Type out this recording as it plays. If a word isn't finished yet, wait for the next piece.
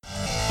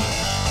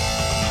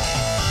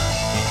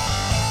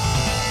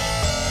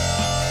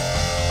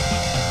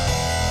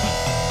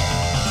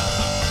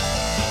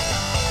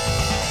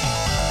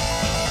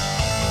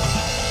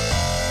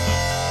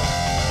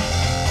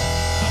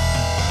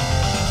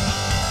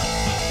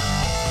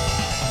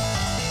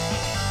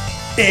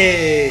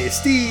Hey,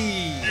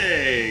 Steve!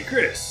 Hey,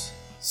 Chris.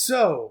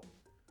 So,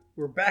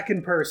 we're back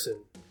in person.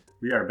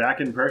 We are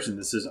back in person.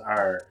 This is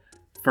our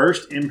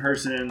first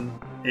in-person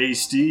Hey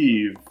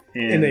Steve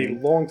In a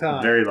long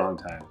time. Very long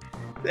time.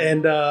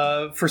 And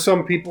for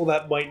some people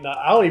that might not,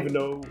 I don't even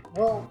know,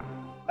 well,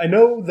 I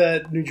know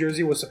that New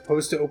Jersey was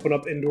supposed to open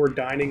up indoor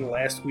dining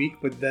last week,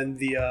 but then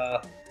the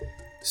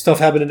stuff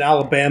happened in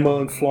Alabama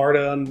and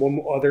Florida and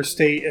one other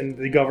state, and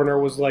the governor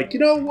was like, you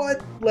know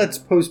what, let's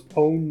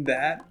postpone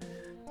that.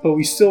 But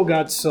we still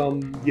got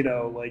some,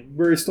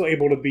 we're still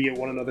able to be at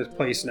one another's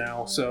place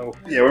now. So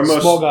yeah, we're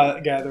small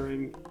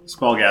gathering.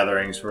 Small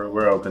gatherings.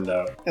 We're opened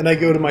up. And I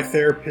go to my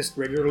therapist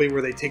regularly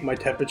where they take my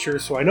temperature,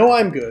 so I know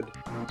I'm good.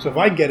 So if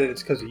I get it,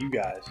 it's because of you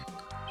guys.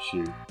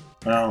 Shoot.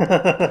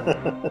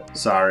 Well,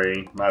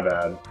 sorry, my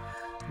bad.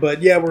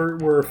 But yeah,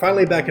 we're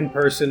finally back in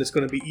person. It's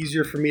going to be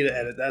easier for me to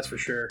edit, that's for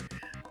sure.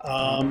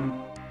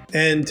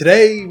 And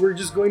today we're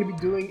just going to be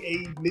doing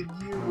a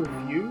mid-year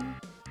review,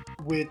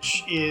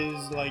 which is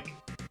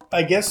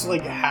I guess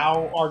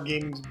how our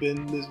gaming's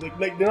been this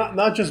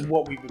not just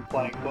what we've been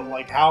playing,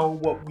 but how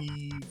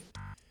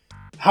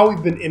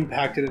we've been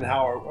impacted and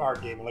how our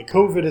gaming.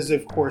 COVID has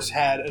of course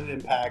had an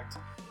impact.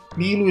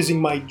 Me losing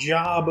my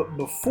job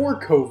before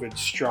COVID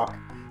struck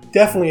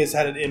definitely has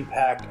had an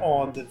impact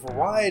on the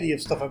variety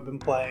of stuff I've been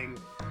playing.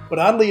 But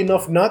oddly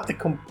enough, not the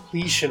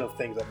completion of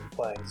things I've been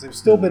playing. Because I've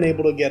still been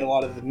able to get a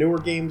lot of the newer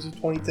games of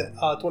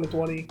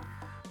 2020.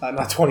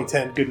 Not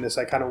 2010, goodness,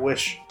 I kind of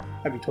wish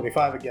I'd be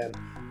 25 again.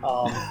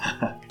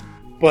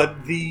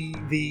 But the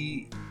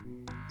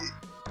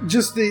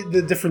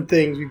different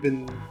things we've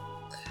been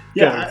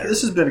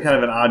this has been kind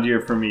of an odd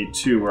year for me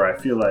too, where I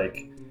feel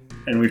like,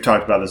 and we've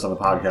talked about this on the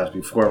podcast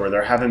before, where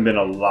there haven't been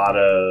a lot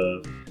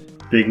of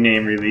big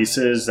name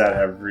releases that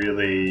have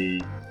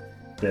really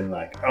been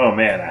like, oh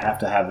man, I have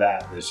to have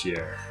that this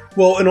year.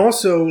 Well, and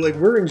also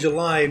we're in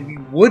July and we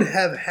would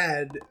have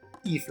had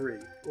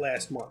E3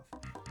 last month.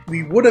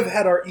 We would have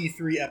had our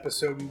E3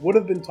 episode. We would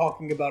have been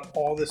talking about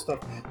all this stuff.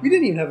 We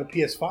didn't even have a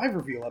PS5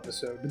 reveal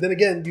episode. But then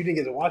again, you didn't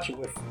get to watch it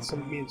with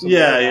me and some.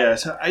 Yeah.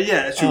 So,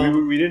 it's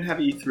true. We didn't have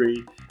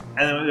E3,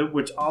 and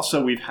which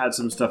also we've had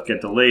some stuff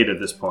get delayed at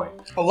this point.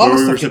 A lot of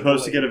stuff. We were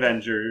supposed to get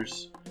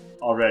Avengers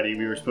already.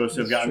 We were supposed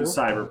to have gotten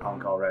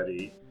Cyberpunk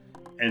already,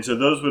 and so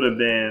those would have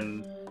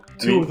been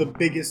two of the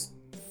biggest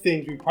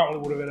things we probably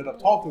would have ended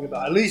up talking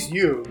about. At least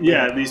you.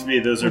 Yeah, at least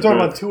me. We're talking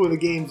about two of the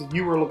games that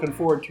you were looking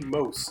forward to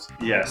most.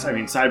 Yes, I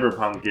mean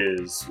Cyberpunk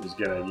is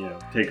gonna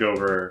take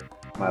over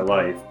my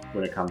life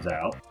when it comes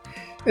out.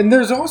 And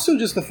there's also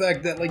just the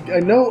fact that I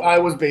know I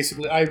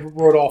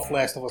wrote off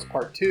Last of Us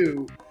Part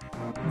 2,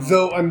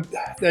 though I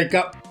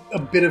got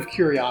a bit of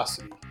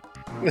curiosity.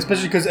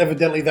 Especially because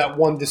evidently that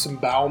one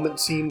disembowelment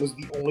scene was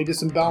the only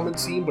disembowelment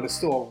scene, but it's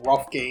still a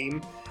rough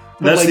game.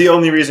 But that's the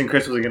only reason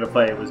Chris wasn't going to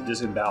play it was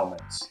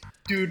disembowelments.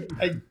 Dude,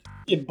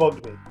 it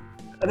bugged me.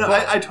 No,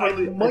 I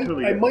totally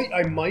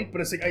might,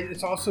 but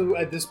it's also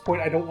at this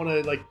point I don't want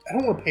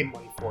to pay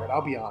money for it.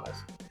 I'll be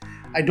honest.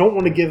 I don't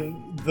want to give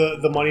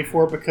the money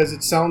for it because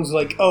it sounds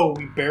like, oh,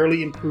 we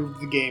barely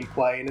improved the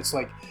gameplay, and it's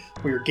like,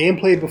 well, your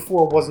gameplay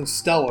before wasn't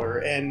stellar,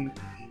 and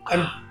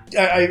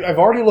I've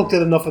already looked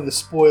at enough of the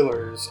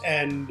spoilers,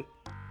 and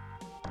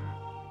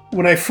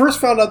when I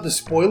first found out the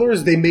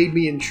spoilers, they made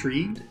me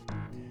intrigued.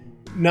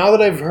 Now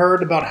that I've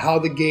heard about how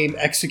the game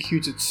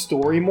executes its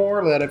story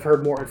more, that I've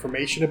heard more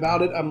information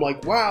about it, I'm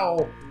like,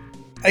 wow,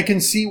 I can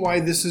see why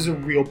this is a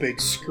real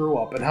big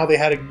screw-up and how they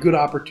had a good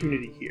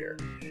opportunity here.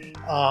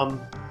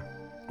 But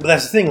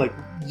that's the thing,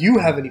 you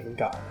haven't even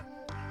gotten it.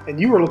 And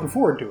you were looking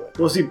forward to it.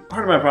 Well, see,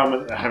 part of my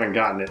problem with having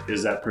gotten it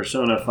is that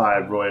Persona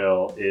 5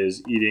 Royal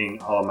is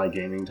eating all of my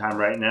gaming time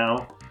right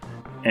now.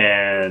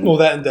 And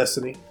that and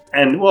Destiny.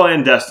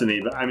 And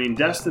Destiny. But, I mean,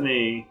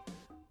 Destiny,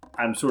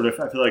 I feel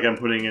like I'm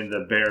putting in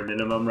the bare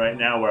minimum right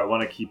now where I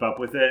want to keep up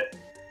with it.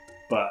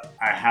 But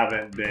I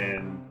haven't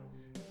been,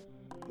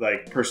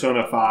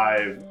 Persona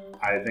 5,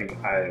 I think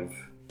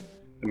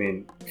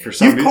for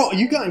some reason...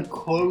 You've gotten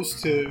close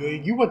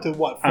to... You went to,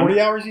 40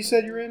 hours you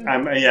said you're in?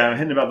 I'm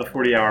hitting about the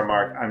 40-hour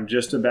mark. I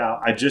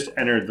just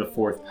entered the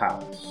 4th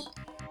palace.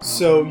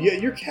 So, yeah,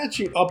 you're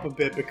catching up a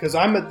bit because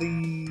I'm at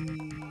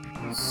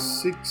the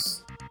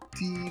 60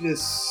 to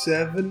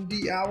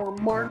 70-hour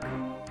mark.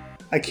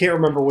 I can't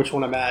remember which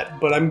one I'm at,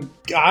 but I'm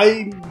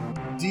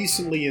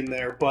decently in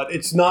there, but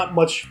it's not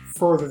much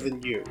further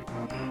than you.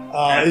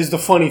 Is the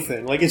funny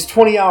thing. It's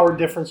 20-hour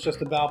difference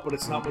just about, but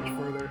it's not much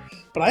further.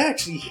 But I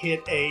actually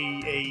hit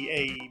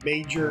a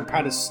major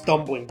kind of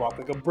stumbling block,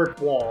 a brick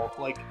wall,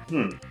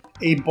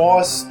 a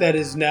boss that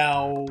is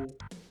now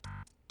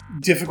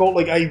difficult.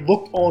 I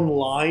looked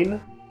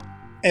online,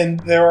 and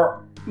there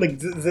are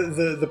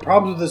the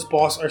problems with this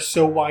boss are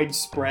so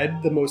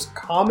widespread. The most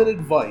common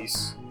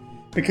advice,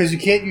 because you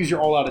can't use your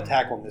all-out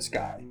attack on this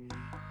guy,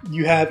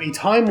 you have a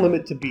time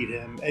limit to beat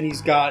him, and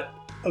he's got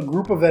a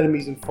group of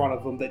enemies in front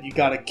of him that you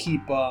got to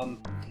keep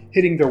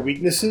hitting their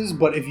weaknesses.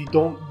 But if you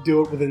don't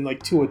do it within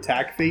 2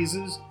 attack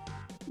phases,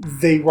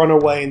 they run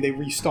away and they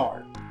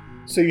restart.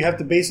 So you have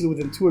to basically,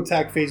 within 2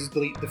 attack phases,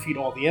 defeat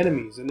all the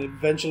enemies. And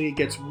eventually it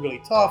gets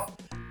really tough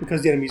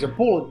because the enemies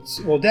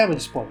are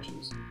damage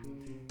sponges.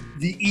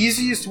 The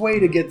easiest way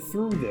to get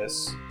through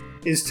this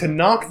is to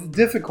knock the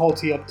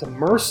difficulty up to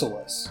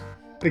Merciless,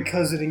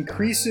 because it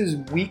increases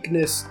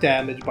weakness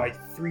damage by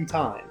 3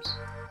 times.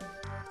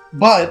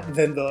 But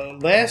then the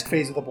last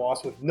phase of the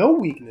boss with no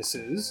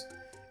weaknesses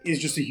is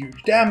just a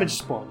huge damage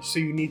sponge, so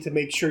you need to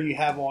make sure you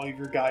have all of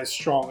your guys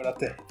strong enough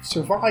to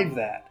survive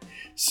that.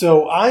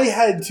 So I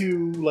had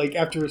to, like,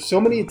 after so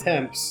many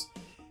attempts,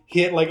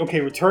 hit, like, okay,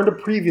 return to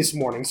previous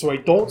morning, so I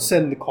don't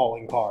send the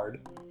calling card.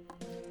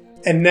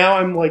 And now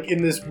I'm, like,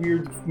 in this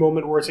weird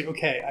moment where it's like,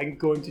 okay, I'm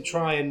going to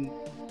try and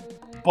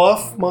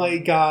buff my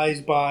guys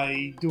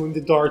by doing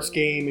the darts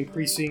game,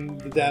 increasing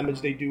the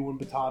damage they do when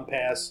baton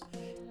pass,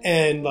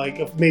 and,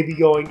 like, maybe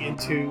going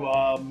into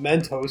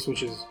Mentos,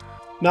 which is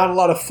not a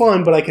lot of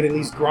fun, but I can at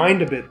least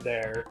grind a bit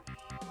there.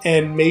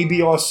 And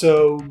maybe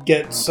also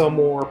get some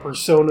more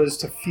personas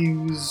to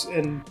fuse.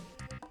 And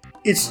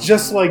it's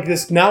just like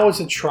this. Now it's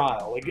a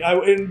trial.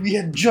 And we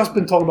had just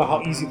been talking about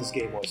how easy this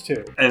game was,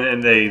 too.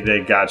 And they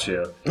got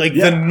you. Like,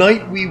 the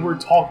night we were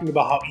talking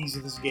about how easy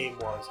this game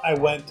was, I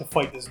went to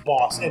fight this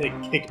boss, and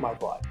it kicked my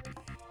butt.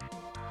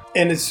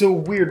 And it's so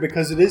weird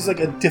because it is like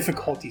a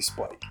difficulty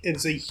spike.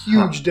 It's a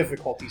huge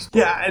difficulty spike.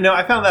 Yeah, I know.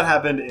 I found that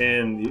happened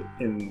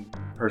in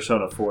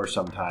Persona 4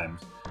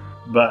 sometimes.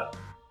 But,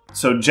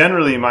 so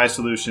generally my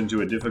solution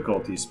to a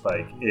difficulty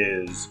spike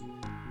is,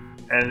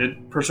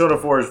 and Persona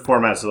 4's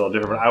format's a little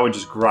different, but I would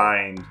just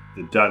grind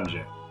the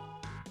dungeon.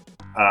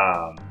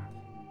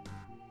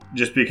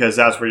 Just because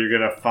that's where you're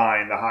going to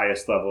find the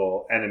highest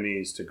level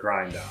enemies to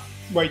grind on.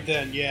 Right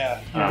then,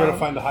 yeah. You're going to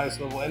find the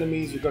highest level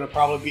enemies. You're going to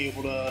probably be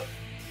able to...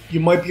 You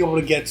might be able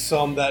to get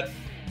some that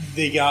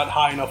they got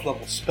high enough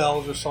level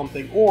spells or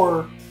something,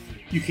 or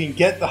you can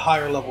get the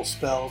higher level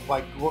spells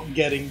by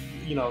getting,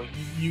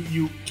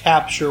 you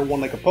capture one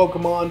like a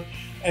Pokemon,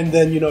 and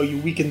then, you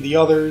weaken the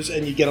others,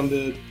 and you get them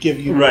to give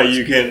you more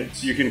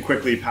experience. You can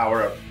quickly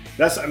power up.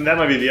 That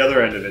might be the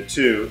other end of it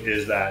too,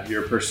 is that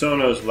your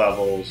Persona's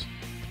levels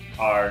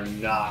are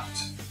not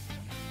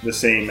the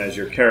same as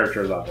your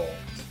character level.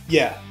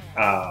 Yeah.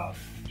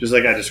 Just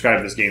like I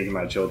described this game to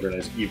my children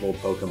as evil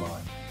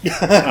Pokemon.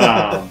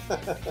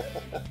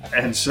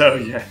 And so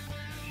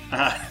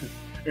I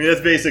mean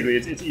that's basically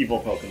it's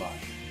evil Pokemon.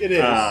 It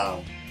is.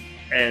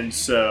 And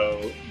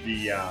so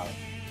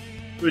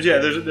but yeah,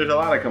 there's a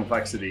lot of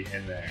complexity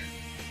in there.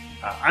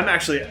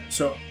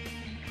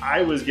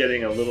 I was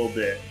getting a little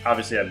bit.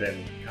 Obviously, I've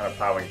been kind of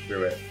plowing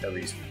through it, at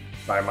least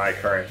by my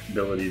current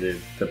ability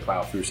to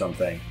plow through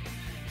something,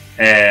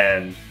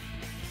 and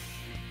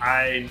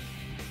I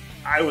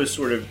was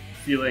sort of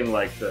feeling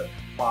like the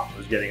plot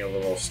was getting a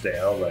little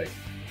stale. Like,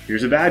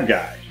 here's a bad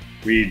guy.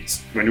 We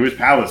went to his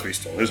palace. We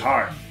stole his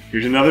heart.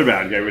 Here's another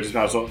bad guy. We just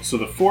so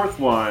the fourth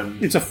one.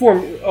 It's a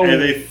form. Oh,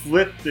 and they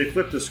flipped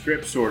the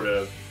script sort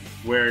of,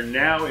 where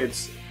now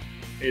it's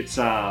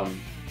not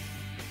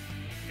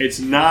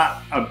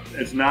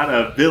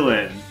a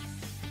villain.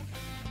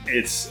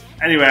 It's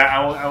anyway.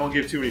 I won't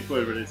give too many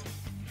spoilers,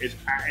 but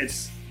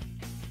it's.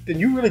 Then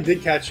you really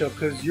did catch up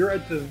because you're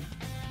at the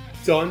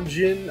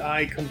dungeon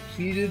I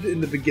completed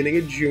in the beginning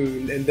of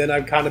June, and then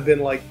I've kind of been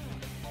like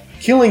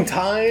killing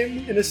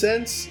time in a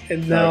sense,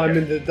 and now I'm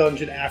in the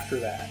dungeon after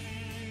that,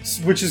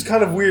 which is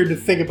kind of weird to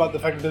think about the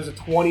fact that there's a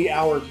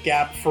 20-hour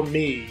gap for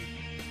me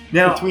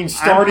now, between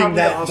starting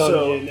that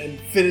dungeon and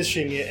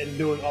finishing it and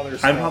doing other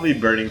stuff. I'm probably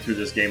burning through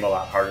this game a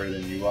lot harder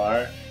than you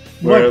are.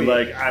 Where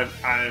like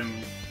I'm.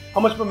 How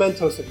much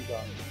Mementos have you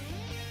done?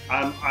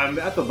 I'm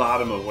at the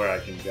bottom of where I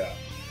can go.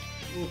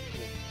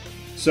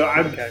 So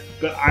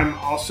but I'm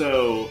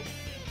also,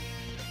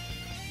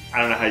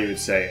 I don't know how you would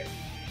say it.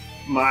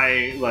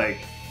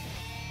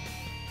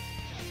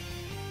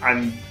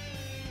 I'm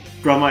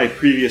from my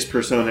previous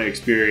Persona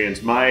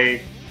experience.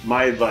 My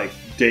like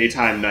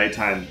daytime,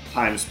 nighttime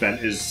time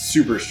spent is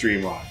super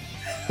streamlined.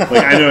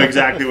 Like, I know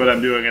exactly what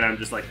I'm doing, and I'm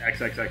just like X.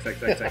 Like,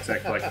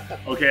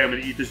 okay, I'm gonna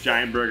eat this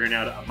giant burger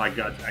now to up my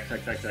guts. X.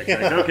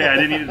 Okay, I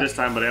didn't eat it this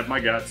time, but I have my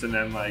guts, and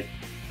then like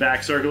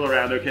back circle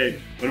around.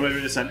 Okay, what am I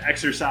doing this on?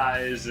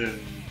 Exercise and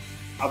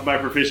up my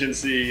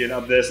proficiency and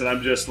up this, and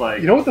I'm just like.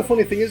 You know what the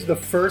funny thing is? The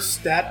first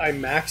stat I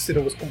maxed, and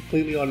it was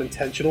completely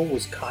unintentional,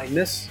 was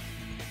kindness.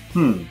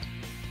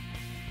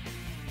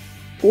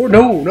 Or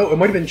no, it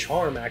might have been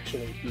charm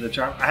actually. The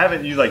charm? I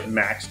haven't. You like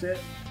maxed it?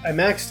 I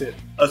maxed it.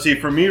 Oh, see,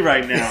 for me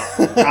right now,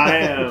 I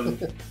am.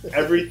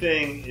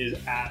 Everything is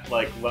at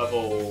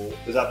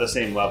the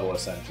same level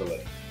essentially.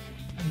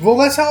 Well,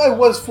 that's how I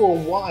was for a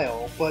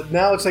while, but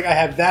now it's like I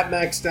have that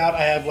maxed out.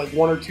 I have like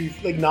one or two,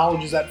 like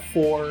knowledge is at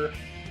 4.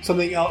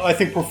 Something else, I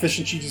think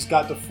proficiency just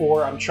got to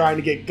 4. I'm trying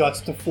to get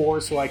guts to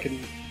 4 so I can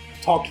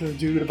talk to the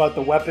dude about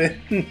the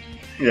weapon.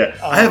 Yeah,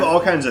 I have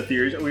all kinds of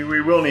theories. We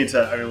will need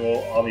to. I mean,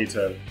 we'll need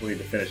to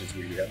finish this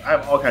week. I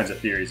have all kinds of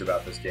theories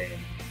about this game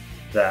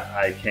that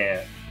I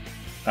can't.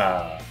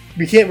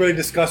 We can't really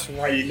discuss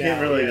right now. You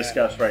can't really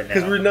discuss right now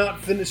because we're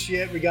not finished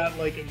yet. We got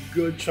like a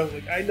good chunk.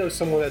 Like, I know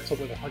someone that took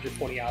like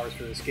 120 hours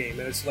for this game,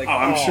 and it's like,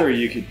 I'm sure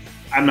you could.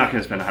 I'm not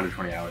going to spend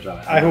 120 hours on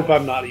it. I hope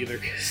I'm not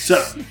either.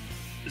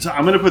 So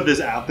I'm gonna put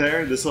this out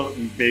there. I'm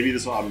gonna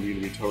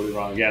be totally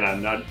wrong again.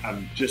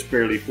 I'm just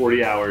barely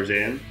 40 hours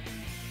in.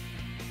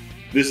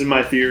 This is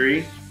my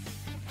theory.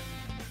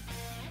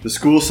 The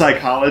school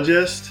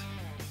psychologist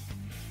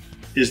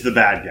is the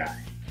bad guy.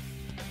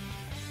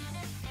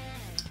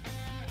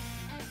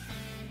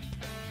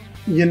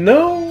 You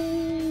know,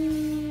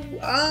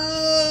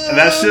 and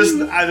that's just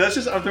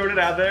I'm throwing it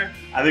out there.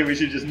 I think we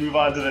should just move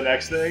on to the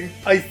next thing.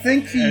 I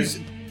think he's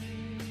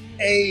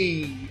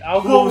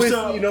I'll go with,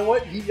 you know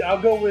what?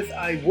 I'll go with,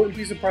 I wouldn't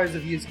be surprised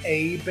if he is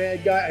a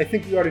bad guy. I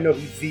think we already know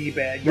he's the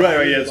bad guy.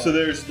 Right, yeah. So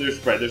there's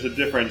a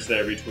difference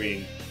there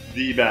between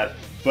the bad,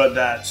 but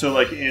that, so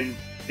like in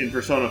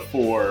Persona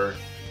 4,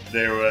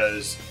 there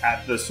was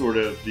at the sort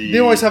of the... They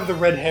always have the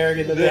red hair,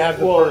 and then they have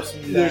the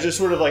person. There's just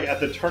sort of like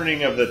at the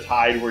turning of the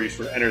tide where you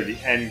sort of enter the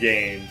end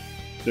game,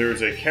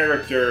 there's a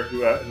character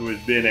who has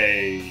been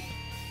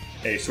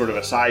a sort of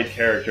a side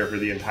character for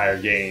the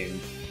entire game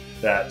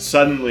that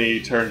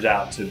suddenly turns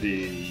out to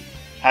be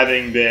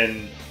having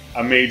been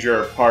a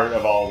major part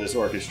of all this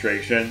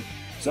orchestration.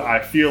 So I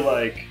feel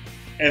like...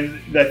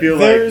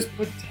 There's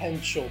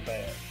potential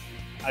there.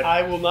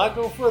 I will not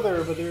go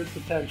further, but there is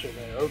potential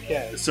there.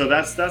 Okay. So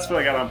that's what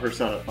I got on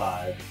Persona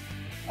 5.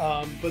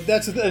 But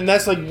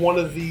that's like one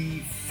of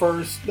the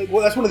first.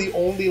 That's one of the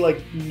only like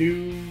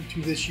new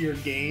to this year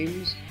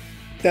games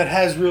that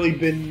has really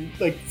been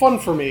like fun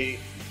for me.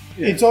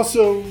 Yeah. It's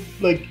also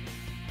like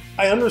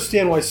I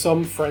understand why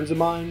some friends of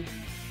mine,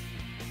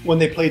 when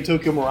they played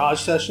Tokyo Mirage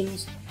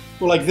Sessions,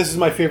 were like, "This is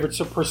my favorite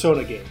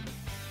Persona game,"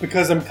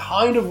 because I'm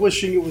kind of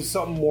wishing it was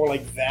something more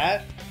like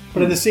that.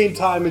 But at the same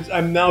time,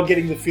 I'm now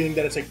getting the feeling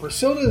that it's like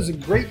Persona is a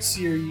great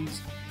series,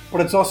 but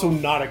it's also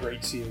not a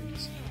great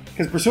series.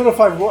 Because Persona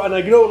 5, and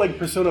I know like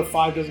Persona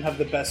 5 doesn't have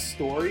the best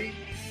story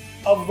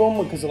of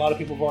them, because a lot of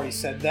people have already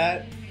said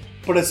that.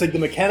 But it's like the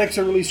mechanics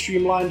are really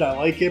streamlined, I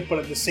like it, but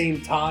at the same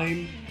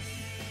time,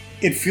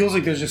 it feels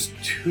like there's just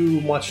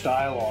too much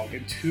dialogue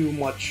and too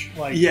much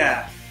like...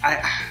 Yeah.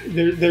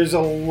 There's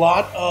a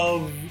lot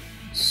of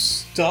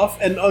stuff,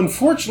 and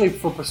unfortunately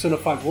for Persona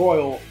 5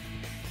 Royal...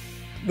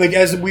 Like,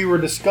 as we were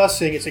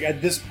discussing, it's like, at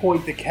this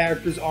point, the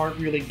characters aren't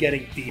really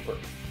getting deeper.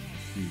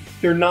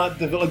 They're not,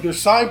 like, their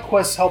side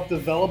quests help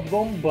develop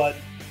them, but,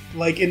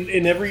 like,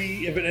 in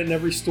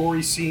every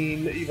story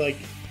scene, like,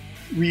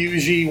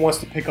 Ryuji wants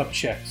to pick up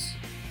chicks.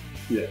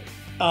 Yeah.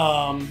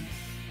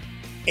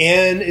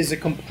 Anne is a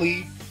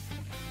complete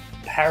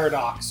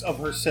paradox of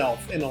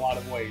herself in a lot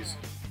of ways.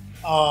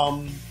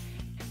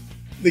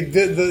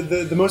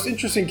 The most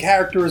interesting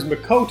character is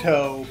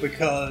Makoto,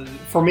 because,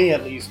 for me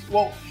at least,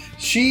 well...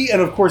 She,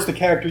 and of course the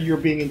character you're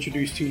being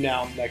introduced to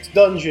now in the next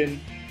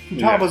dungeon,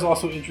 Futaba's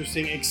also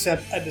interesting,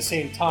 except at the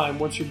same time,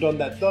 once you've done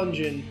that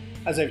dungeon,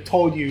 as I've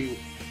told you,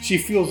 she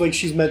feels like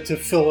she's meant to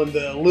fill in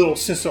the little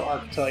sister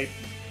archetype,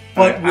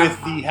 but with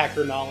the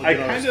hacker knowledge.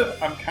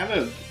 I'm kind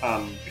of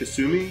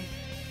Kasumi,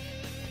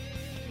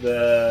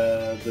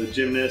 the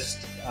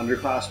gymnast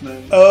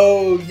underclassman.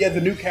 Oh yeah,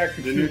 the new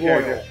character. The new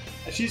character.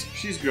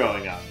 She's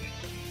growing on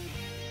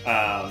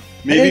me.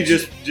 Maybe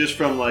just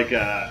from like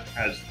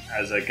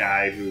as a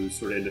guy who's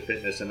sort of into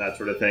fitness and that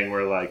sort of thing,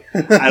 where like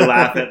I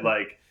laugh at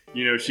like,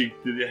 you know,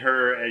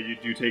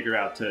 you take her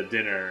out to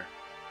dinner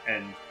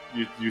and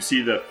you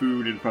see the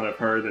food in front of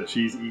her that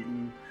she's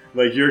eating.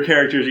 Like your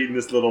character's eating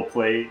this little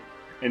plate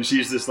and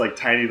she's this like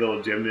tiny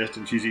little gymnast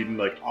and she's eating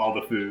like all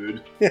the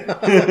food.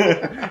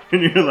 And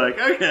you're like,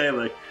 okay,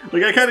 like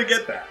I kind of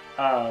get that.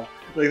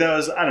 Like that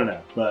was, I don't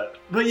know, but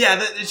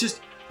yeah, it's just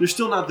there's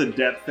still not the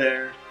depth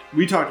there.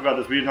 We talked about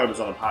this. We didn't talk about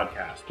this on a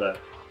podcast, but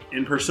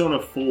in Persona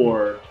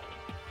 4,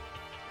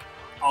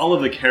 all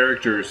of the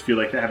characters feel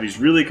like they have these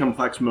really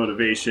complex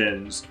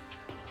motivations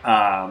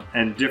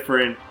and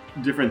different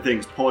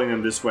things pulling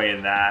them this way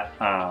and that.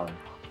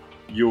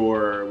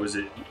 Was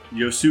it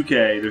Yosuke?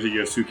 There's a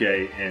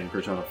Yosuke in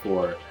Persona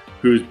 4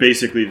 who's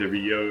basically the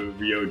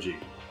Ryoji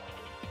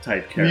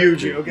type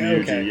character.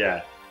 Okay.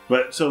 Yeah.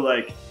 But so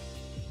like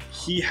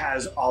he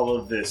has all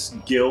of this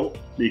guilt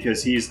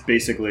because he's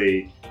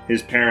basically,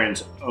 his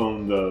parents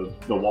own the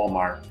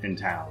Walmart in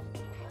town.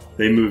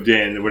 They moved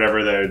in,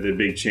 whatever the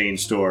big chain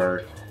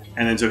store,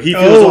 and then so he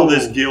feels all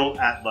this guilt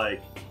at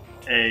like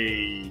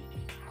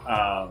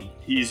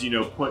he's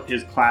put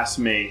his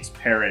classmates'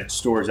 parents'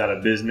 stores out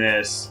of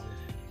business,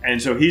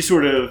 and so he's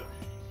sort of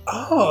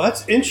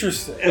that's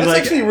interesting. That's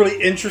like, actually a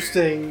really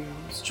interesting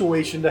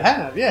situation to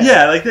have.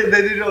 Yeah, like they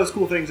did all those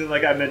cool things, and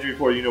like I mentioned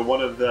before,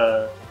 one of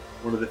the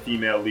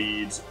female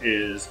leads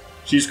is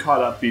she's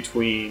caught up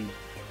between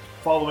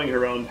following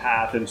her own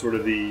path and sort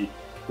of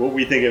what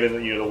we think of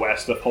in the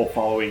West, the whole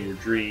following your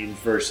dreams,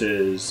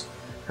 versus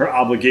her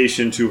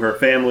obligation to her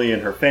family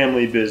and her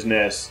family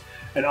business,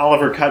 and all of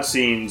her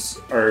cutscenes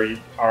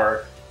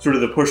are sort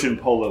of the push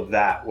and pull of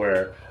that,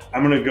 where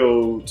I'm going to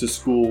go to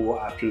school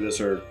after this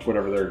or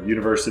whatever, their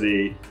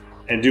university,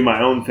 and do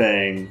my own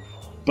thing,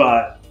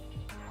 but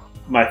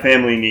my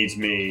family needs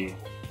me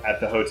at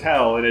the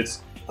hotel, and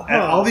it's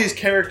and all these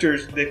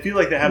characters, they feel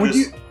like they have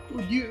this.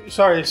 Would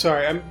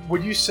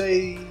you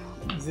say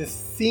the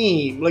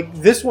theme, like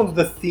this one's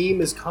the theme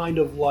is kind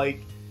of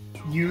like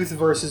youth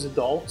versus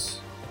adults.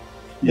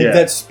 Like Yeah.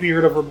 that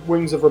spirit of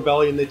Wings of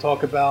Rebellion they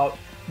talk about,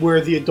 where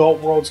the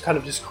adult world's kind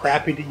of just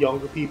crappy to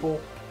younger people.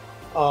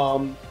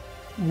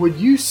 Would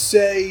you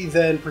say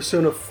then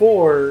Persona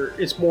 4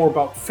 it's more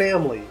about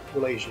family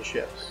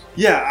relationships?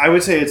 Yeah, I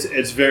would say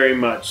it's very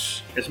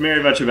much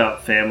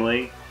about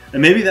family,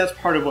 and maybe that's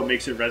part of what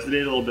makes it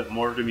resonate a little bit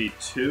more to me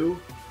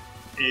too.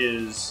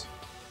 Is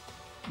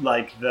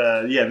like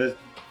the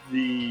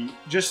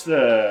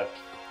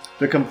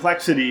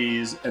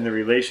complexities and the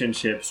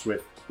relationships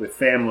with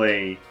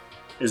family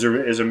is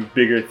a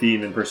bigger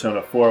theme in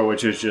Persona 4,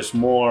 which is just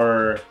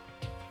more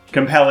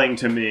compelling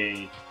to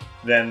me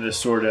than the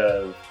sort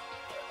of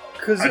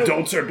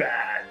adults are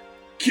bad,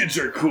 kids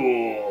are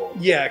cool.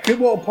 Yeah,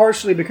 well,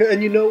 partially because,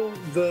 and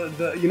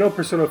the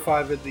Persona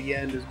 5 at the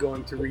end is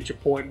going to reach a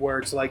point where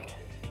it's like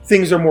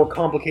things are more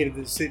complicated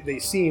than they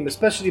seem,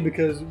 especially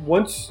because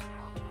once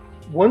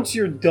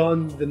you're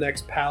done the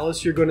next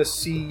palace, you're going to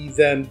see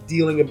them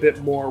dealing a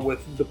bit more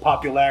with the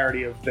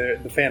popularity of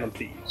the Phantom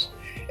Thieves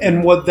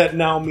and what that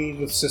now means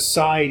with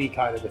society,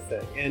 kind of a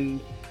thing, and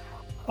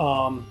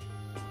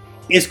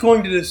it's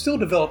going to still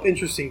develop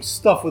interesting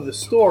stuff with the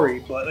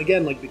story, but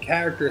again, like the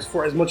characters,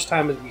 for as much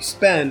time as we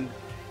spend,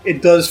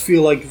 it does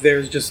feel like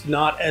there's just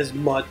not as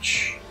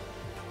much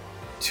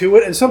to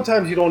it, and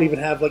sometimes you don't even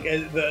have like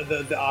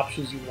the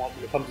options you want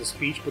when it comes to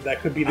speech, but that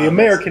could be the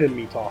American in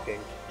me talking.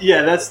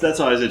 Yeah, that's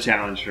always a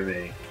challenge for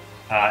me,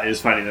 is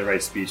finding the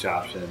right speech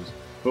options.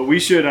 But we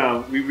should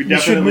we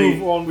definitely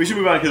move on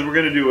because we're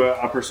going to do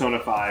a Persona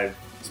 5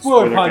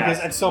 spoiler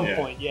podcast at some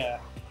point. Yeah.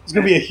 It's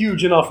going to be a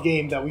huge enough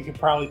game that we could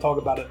probably talk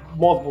about it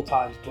multiple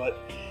times, but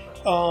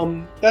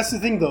that's the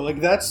thing though. Like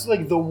that's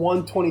like the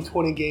one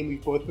 2020 game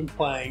we've both been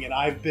playing, and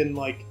I've been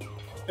like,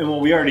 and well,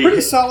 we already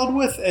pretty solid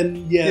with,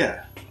 and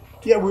yeah,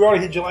 we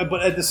already hit July.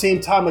 But at the same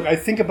time, like I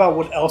think about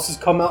what else has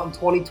come out in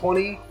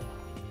 2020,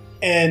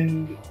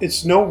 and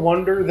it's no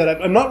wonder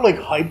that I'm not like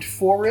hyped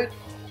for it,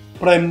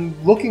 but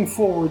I'm looking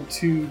forward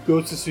to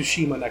Ghost of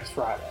Tsushima next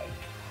Friday.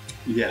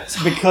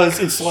 Yes, because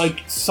it's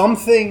like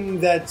something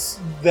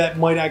that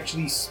might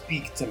actually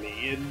speak to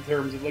me in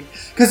terms of like,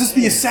 because it's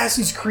the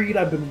Assassin's Creed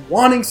I've been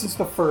wanting since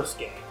the first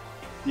game.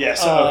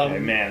 Yes, okay,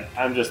 man.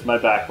 I'm just my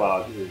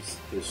backlog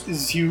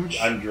is huge.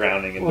 I'm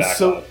drowning in backlog.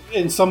 So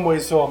in some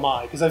ways, so am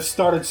I, because I've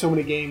started so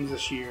many games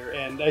this year,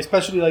 and I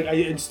especially I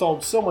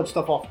installed so much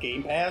stuff off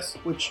Game Pass,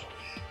 which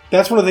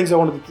that's one of the things I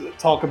wanted to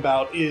talk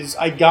about. Is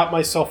I got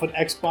myself an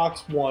Xbox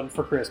One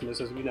for Christmas,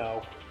 as we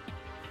know.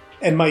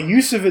 And my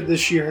use of it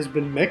this year has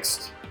been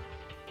mixed,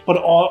 but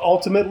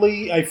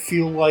ultimately I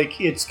feel like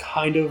it's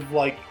kind of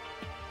like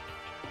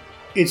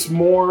it's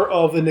more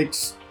of an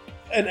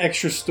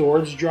extra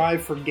storage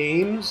drive for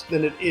games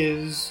than it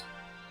is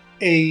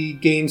a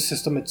game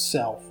system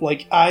itself.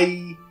 Like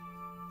I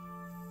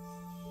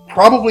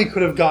probably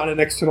could have gotten an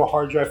external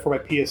hard drive for my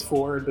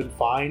PS4 and been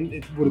fine.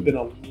 It would have been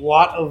a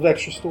lot of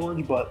extra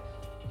storage, but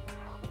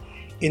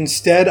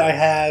instead, I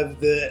have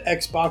the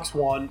Xbox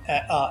One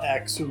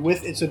X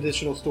with its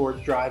additional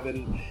storage drive,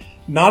 and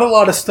not a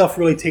lot of stuff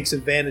really takes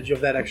advantage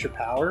of that extra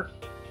power.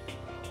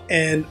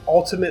 And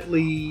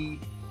ultimately,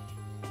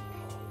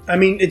 I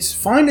mean, it's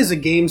fine as a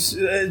game.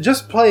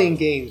 Just playing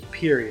games,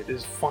 period,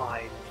 is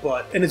fine.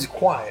 And it's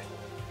quiet.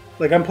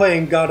 Like, I'm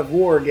playing God of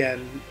War again,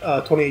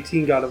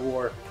 2018 God of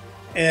War,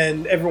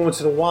 and every once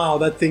in a while,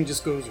 that thing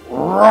just goes,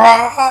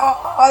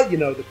 rah!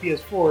 The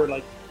PS4,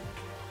 like,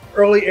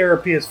 early era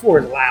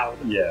PS4 is loud.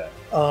 Yeah.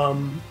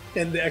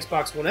 And the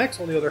Xbox One X,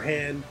 on the other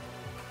hand,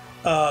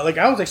 I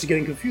was actually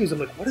getting confused. I'm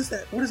like, what is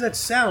that? What is that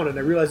sound? And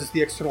I realized it's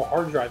the external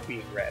hard drive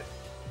being read.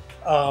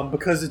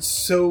 Because it's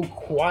so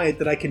quiet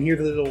that I can hear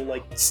the little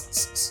like,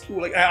 tss,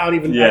 like I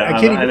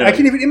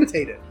can't even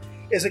imitate it.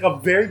 It's like a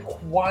very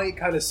quiet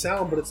kind of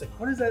sound, but it's like,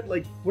 what is that?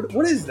 Like,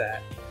 what is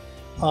that?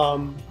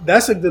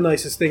 That's like the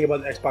nicest thing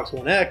about the Xbox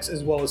One X,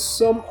 as well as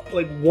some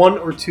like one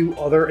or two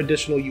other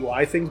additional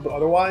UI things, but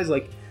otherwise,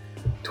 like,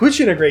 Twitch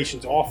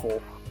integration's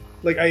awful.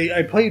 Like,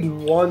 I played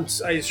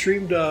once, I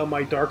streamed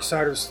my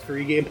Darksiders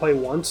 3 gameplay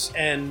once,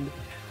 and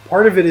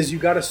part of it is you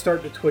gotta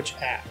start the Twitch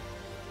app.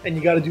 And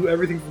you gotta do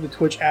everything from the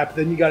Twitch app,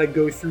 then you gotta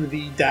go through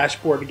the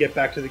dashboard to get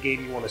back to the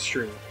game you want to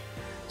stream.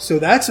 So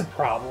that's a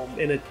problem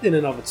in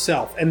and of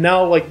itself. And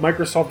now, like,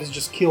 Microsoft has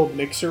just killed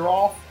Mixer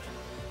off.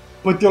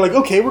 But they're like,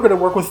 okay, we're gonna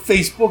work with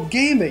Facebook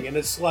Gaming. And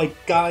it's like,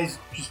 guys,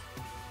 just...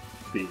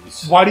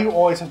 Please. Why do you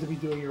always have to be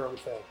doing your own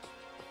thing?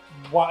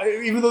 Why,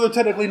 even though they're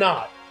technically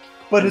not.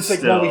 But it's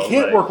like, well, we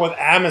can't work with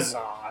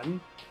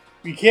Amazon.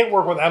 We can't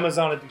work with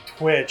Amazon and do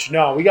Twitch.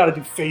 No, we got to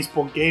do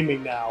Facebook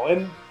Gaming now.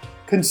 And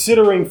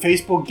considering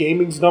Facebook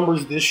Gaming's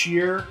numbers this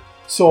year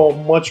saw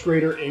a much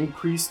greater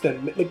increase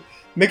than... Like,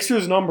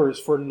 Mixer's numbers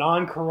for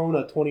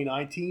non-Corona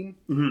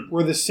 2019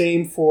 were the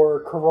same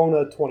for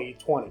Corona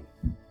 2020.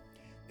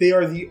 They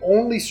are the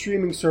only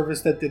streaming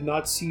service that did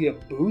not see a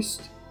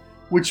boost,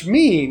 which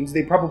means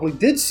they probably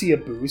did see a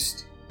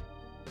boost,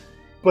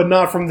 but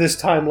not from this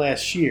time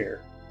last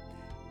year.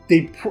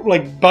 They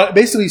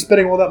basically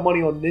spending all that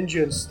money on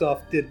Ninja and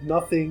stuff did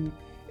nothing.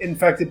 In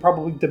fact, it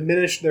probably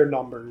diminished their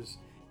numbers,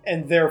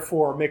 and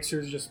therefore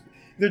Mixer's just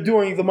they're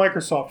doing the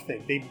Microsoft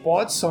thing. They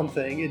bought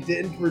something, it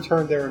didn't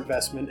return their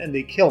investment, and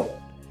they killed it.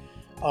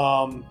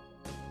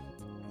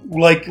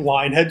 Like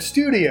Lionhead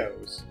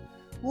Studios.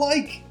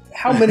 Like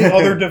how many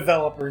other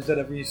developers that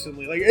have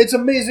recently... Like, it's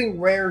amazing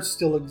Rare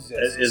still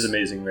exists. It is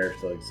amazing Rare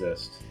still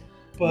exists.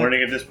 But, I'm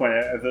wondering at this point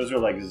if those are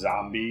like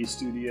zombie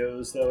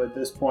studios, though, at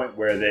this point,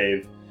 where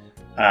they've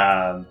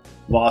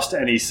lost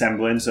any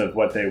semblance of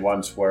what they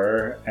once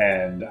were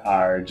and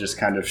are just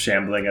kind of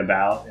shambling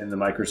about in the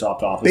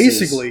Microsoft offices.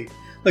 Basically.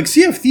 Like,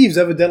 Sea of Thieves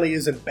evidently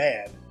isn't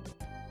bad,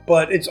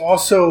 but it's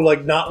also,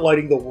 like, not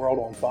lighting the world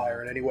on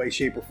fire in any way,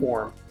 shape, or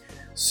form.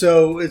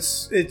 So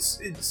it's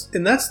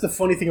and that's the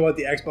funny thing about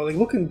the Xbox. Like,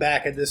 looking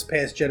back at this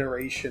past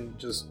generation,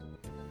 just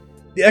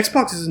the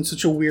Xbox is in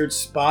such a weird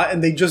spot,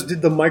 and they just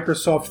did the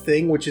Microsoft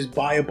thing, which is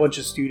buy a bunch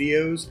of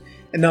studios,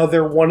 and now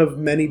they're one of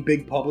many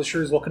big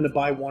publishers looking to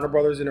buy Warner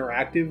Brothers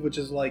Interactive, which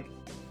is like,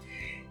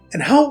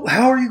 and how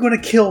are you going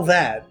to kill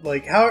that?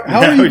 Like, how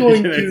are you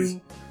going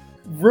to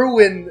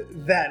ruin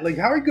that? Like,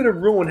 how are you going to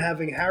ruin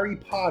having Harry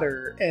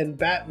Potter and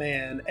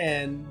Batman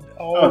and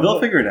all? Oh, they'll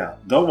figure it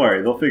out. Don't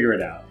worry, they'll figure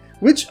it out.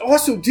 Which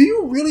also, do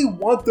you really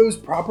want those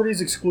properties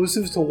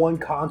exclusives to one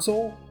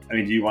console? I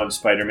mean, do you want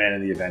Spider-Man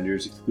and the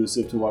Avengers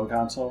exclusive to one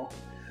console?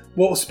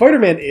 Well,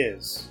 Spider-Man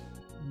is,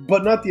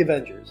 but not the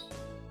Avengers.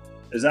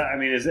 Is that? I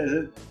mean, is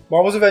it?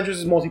 Marvel's Avengers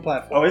is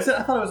multi-platform. Oh, is it?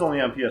 I thought it was only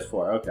on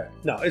PS4. Okay.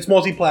 No, it's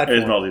multi-platform.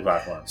 It is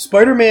multi-platform.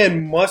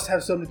 Spider-Man must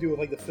have something to do with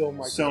like the film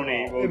rights.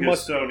 Sony, well. well,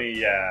 because Sony,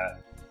 yeah,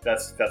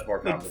 that's more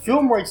Like, complicated.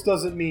 film rights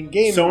doesn't mean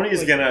game.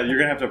 Sony's like, you're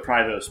gonna have to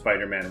pry those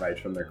Spider-Man rights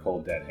from their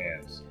cold dead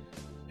hands.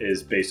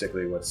 Is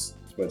basically what's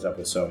up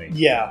with Sony.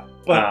 Yeah,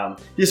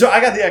 but yeah. So I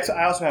got the X.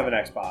 I also have an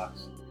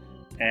Xbox,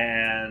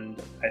 and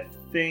I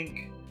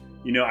think.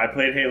 I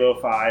played Halo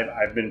 5.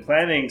 I've been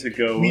planning to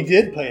go... We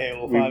did play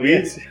Halo 5,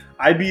 yes.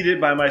 I beat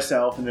it by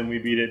myself, and then we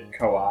beat it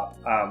co-op.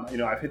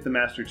 I've hit the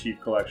Master Chief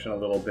Collection a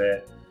little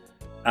bit.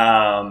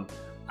 I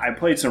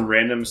played some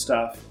random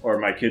stuff, or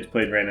my kids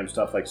played random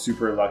stuff, like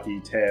Super Lucky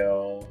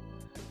Tale,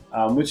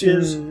 which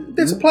is...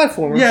 It's a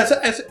platformer. Yeah,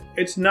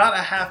 it's not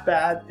a half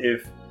bad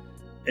if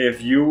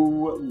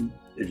you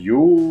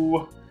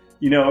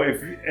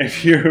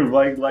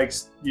like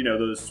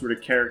those sort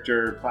of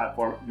character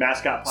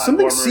mascot platformers.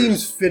 Something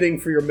seems fitting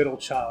for your middle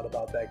child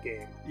about that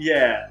game.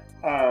 Yeah,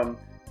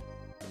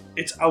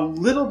 it's a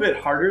little bit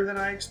harder than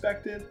I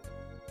expected.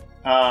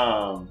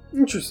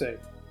 Interesting.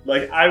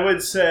 Like I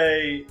would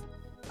say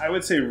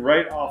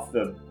right off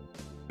the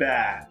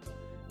bat,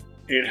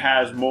 it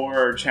has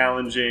more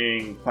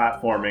challenging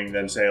platforming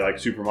than say like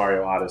Super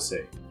Mario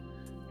Odyssey,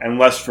 and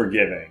less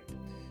forgiving.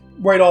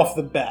 Right off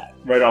the bat.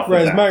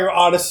 Whereas Mario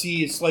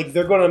Odyssey, it's like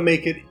they're going to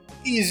make it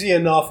easy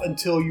enough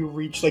until you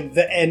reach like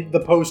the end, the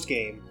post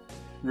game.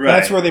 Right.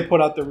 That's where they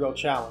put out the real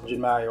challenge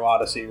in Mario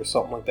Odyssey or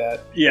something like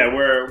that. Yeah,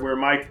 where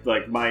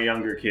my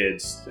younger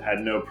kids had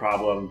no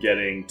problem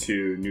getting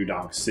to New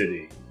Donk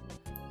City,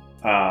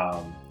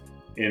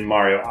 in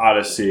Mario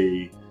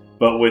Odyssey,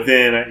 but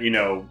within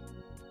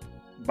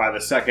by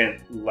the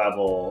second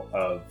level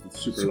of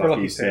Super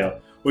Lucky Tale.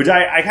 Which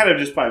I kind of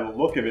just by the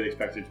look of it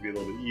expected to be a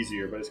little bit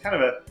easier, but it's kind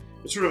of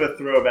it's sort of a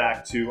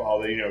throwback to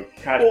all the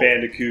Crash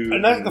Bandicoot.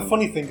 And that's the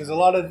funny thing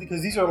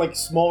because these are like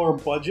smaller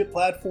budget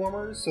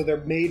platformers, so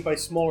they're made by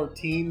smaller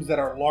teams that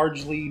are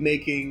largely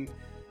making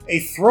a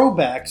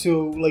throwback.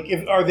 So like,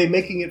 are they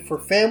making it for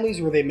families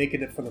or are they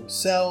making it for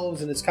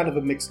themselves? And it's kind of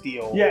a mixed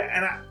deal.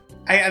 Yeah,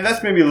 and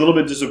that's maybe a little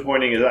bit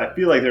disappointing. Is I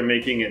feel like they're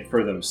making it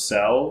for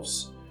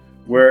themselves.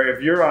 Where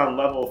if you're on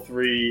level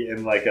 3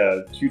 in like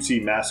a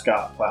cutesy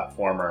mascot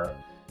platformer.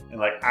 And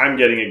like I'm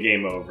getting a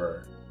game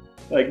over,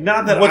 like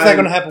not that. What's that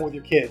going to happen with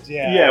your kids?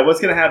 Yeah. Yeah. What's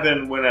going to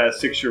happen when a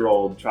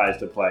 6-year-old tries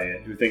to play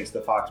it who thinks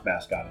the Fox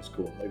mascot is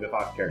cool, like the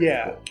Fox character?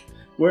 Yeah. Is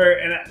cool.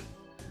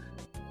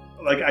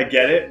 I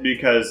get it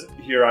because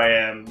here I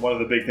am. One of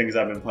the big things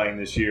I've been playing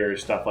this year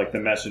is stuff like The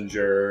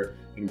Messenger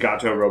and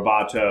Gato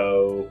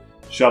Roboto,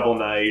 Shovel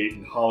Knight,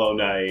 and Hollow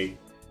Knight,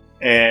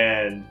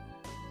 and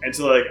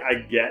so like I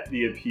get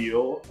the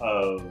appeal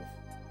of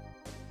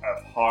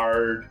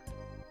hard.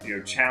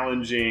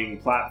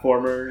 Challenging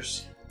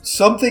platformers.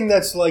 Something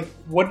that's like,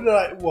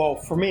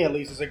 for me at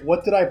least, it's like,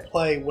 what did I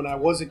play when I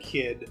was a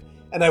kid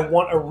and I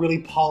want a really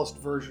polished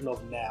version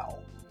of now?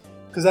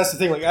 Because that's the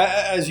thing, like,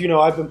 as you know,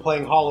 I've been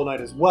playing Hollow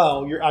Knight as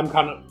well. You're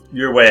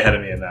way ahead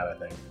of me in that, I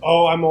think.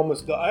 Oh, I'm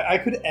almost done. I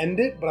could end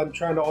it, but I'm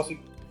trying to also...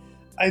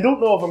 I don't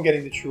know if I'm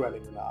getting the true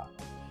ending or not.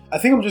 I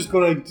think I'm just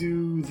going to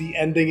do the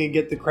ending and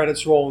get the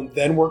credits roll and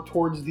then work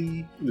towards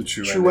the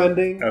true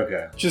ending.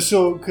 Okay. Just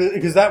so,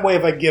 because that way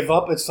if I give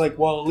up, it's like,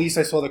 well, at least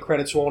I saw the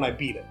credits roll and I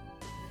beat it.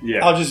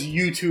 Yeah. I'll just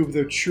YouTube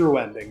the true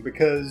ending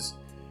because...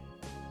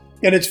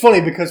 And it's funny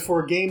because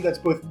for a game that's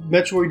both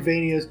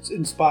Metroidvania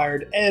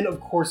inspired and, of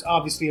course,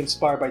 obviously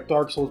inspired by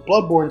Dark Souls,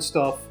 Bloodborne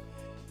stuff,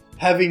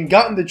 having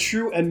gotten the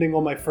true ending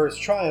on my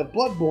first try of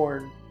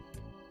Bloodborne,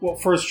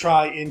 first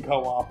try in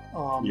co-op,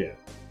 yeah.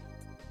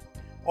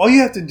 All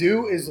you have to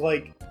do is,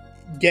 like,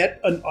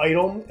 get an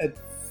item at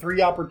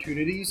 3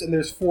 opportunities, and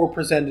there's 4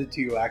 presented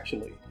to you,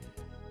 actually.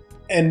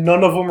 and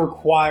none of them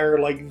require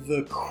like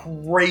the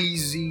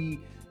crazy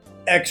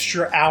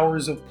extra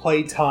hours of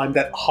playtime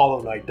that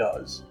Hollow Knight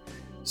does.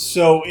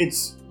 So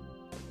it's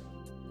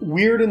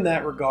weird in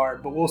that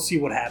regard, but we'll see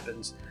what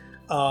happens.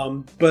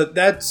 But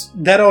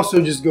that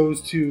also just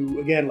goes to,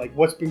 again, like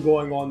what's been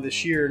going on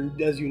this year.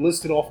 And as you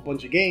listed off a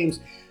bunch of games,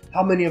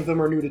 how many of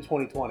them are new to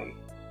 2020?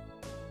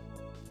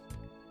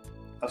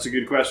 That's a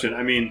good question.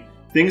 I mean,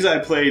 things I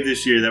played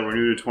this year that were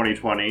new to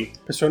 2020.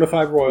 Persona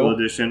 5 Royal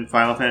Edition,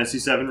 Final Fantasy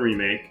VII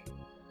Remake.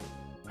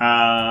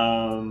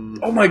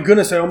 Oh my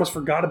goodness, I almost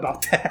forgot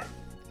about that.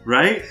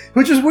 Right?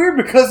 Which is weird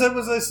because it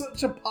was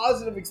such a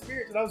positive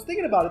experience. And I was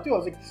thinking about it too. I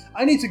was like,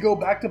 I need to go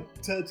back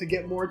to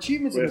get more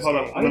achievements in this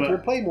game. I need to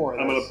play more of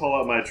this. I'm going to pull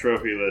out my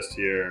trophy list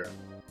here.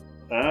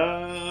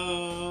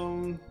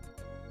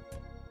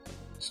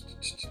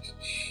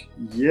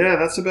 Yeah,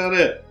 that's about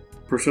it.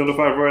 Persona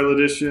 5 Royal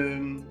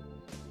Edition.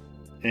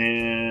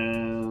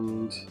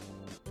 And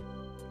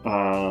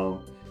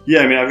yeah,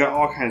 I mean, I've got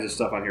all kinds of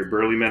stuff on here.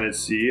 Burly Men at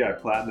Sea, I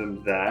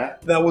platinumed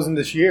that. That wasn't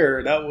this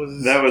year. That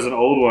was an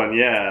old one,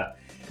 yeah.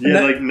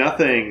 Yeah, like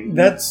nothing.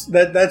 That's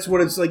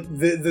what it's like.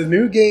 The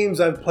new games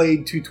I've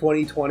played to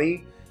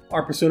 2020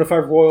 are Persona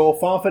 5 Royal,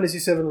 Final Fantasy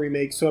VII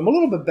Remake, so I'm a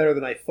little bit better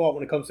than I thought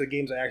when it comes to the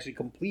games I actually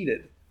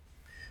completed.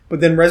 But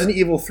then Resident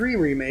Evil 3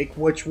 Remake,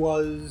 which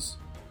was...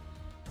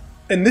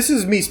 And this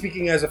is me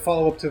speaking as a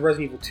follow-up to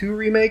Resident Evil 2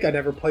 Remake. I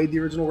never played the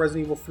original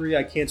Resident Evil 3.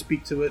 I can't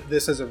speak to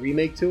this as a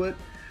remake to it.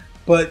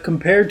 But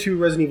compared to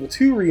Resident Evil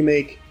 2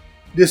 Remake,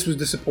 this was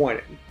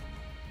disappointing.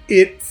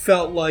 It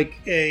felt like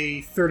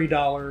a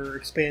 $30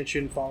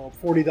 expansion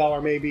follow-up,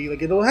 $40 maybe.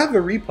 Like, it'll have the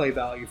replay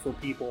value for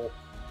people.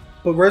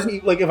 But Resident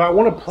Evil, like, if I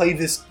want to play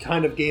this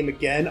kind of game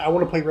again, I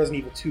want to play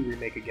Resident Evil 2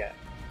 Remake again.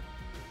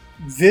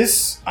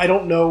 This, I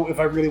don't know if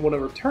I really want to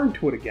return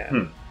to it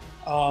again.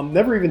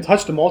 Never even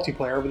touched the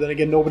multiplayer, but then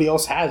again, nobody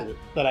else has it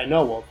that I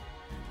know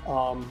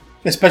of.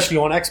 Especially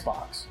on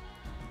Xbox.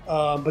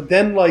 But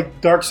then, like,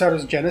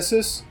 Darksiders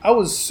Genesis, I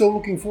was so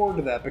looking forward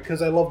to that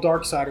because I love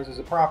Darksiders as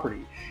a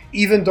property.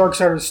 Even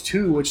Darksiders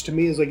 2, which to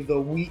me is like the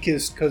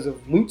weakest because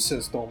of loot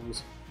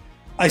systems,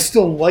 I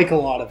still like a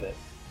lot of it.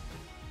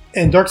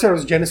 And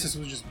Darksiders Genesis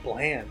was just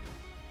bland.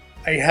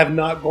 I have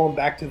not gone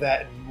back to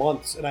that in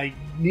months, and I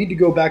need to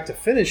go back to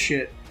finish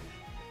it.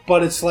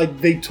 But it's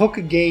like they took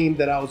a game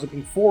that I was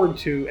looking forward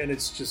to, and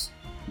it's just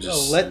a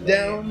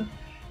letdown.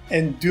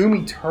 And Doom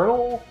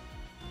Eternal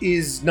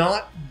is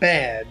not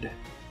bad.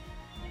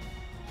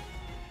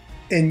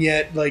 And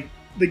yet, like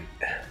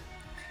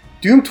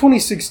Doom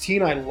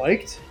 2016 I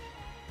liked,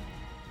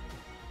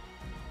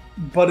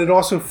 but it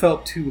also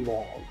felt too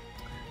long.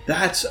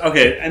 That's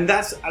okay, and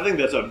I think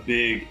that's a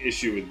big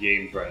issue with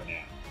games right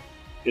now.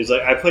 Is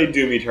like I played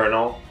Doom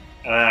Eternal,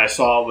 and I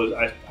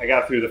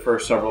got through the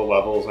first several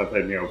levels. I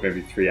played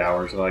maybe 3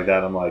 hours, something like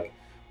that. I'm like,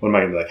 what am I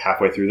gonna be like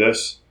halfway through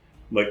this?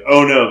 I'm like,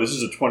 oh no, this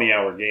is a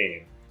 20-hour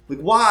game. Like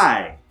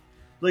why?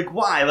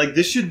 Like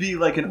this should be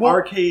like an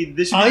arcade.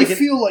 This should be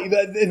feel like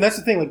that, and that's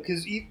the thing. Like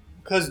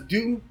because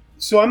Doom.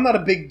 So I'm not a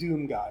big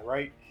Doom guy,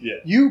 right? Yeah.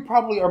 You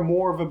probably are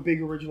more of a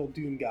big original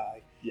Doom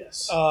guy.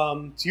 Yes.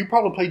 So you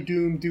probably played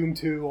Doom, Doom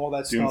 2, all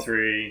that Doom stuff. Doom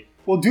 3.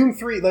 Well, Doom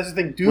 3, that's the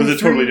thing. Doom was a 3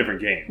 totally different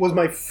game. Was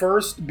my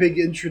first big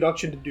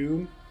introduction to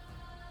Doom.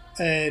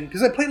 And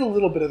because I played a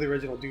little bit of the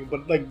original Doom,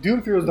 but like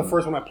Doom 3 was the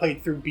first one I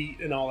played through beat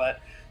and all that.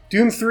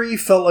 Doom 3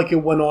 felt like it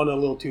went on a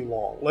little too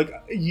long. Like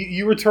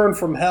you return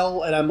from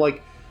hell, and I'm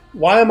like,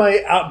 why am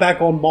I out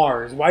back on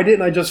Mars? Why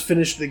didn't I just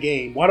finish the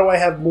game? Why do I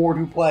have more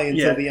to play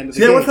until the end of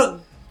the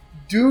game?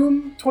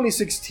 Doom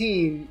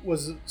 2016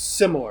 was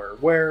similar,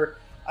 where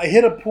I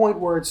hit a point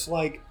where it's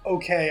like,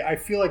 okay, I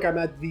feel like I'm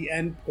at the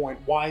end point.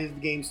 Why is the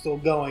game still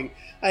going?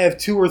 I have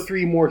 2 or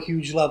 3 more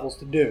huge levels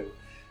to do.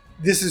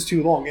 This is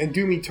too long. And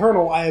Doom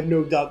Eternal, I have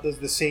no doubt, does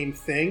the same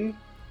thing.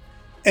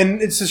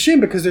 And it's a shame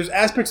because there's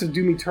aspects of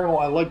Doom Eternal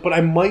I like, but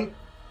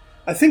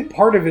I think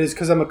part of it is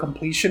because I'm a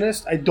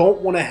completionist. I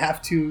don't want to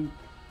have to,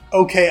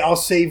 okay, I'll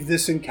save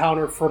this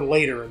encounter for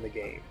later in the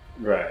game.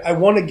 Right. I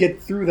want to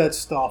get through that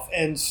stuff.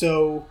 And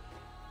so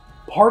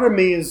part of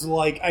me is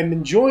like, I'm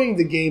enjoying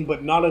the game,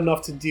 but not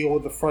enough to deal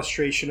with the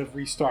frustration of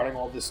restarting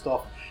all this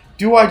stuff.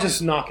 Do I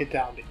just knock it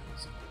down to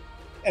easy?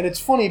 And it's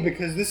funny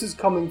because this is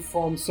coming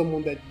from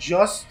someone that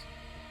just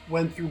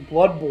went through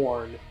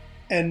Bloodborne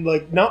and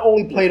like not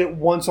only played it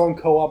once on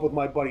co-op with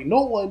my buddy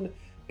Nolan,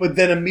 but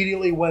then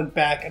immediately went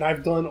back, and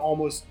I've done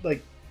almost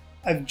like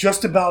I've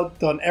just about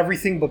done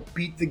everything but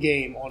beat the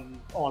game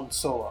on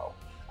solo.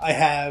 I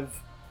have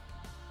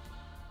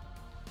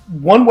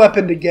one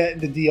weapon to get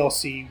into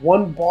DLC,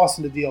 one boss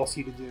in the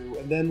DLC to do,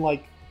 and then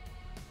like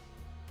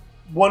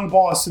one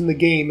boss in the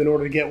game in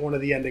order to get one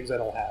of the endings I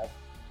don't have.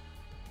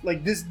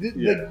 Like this,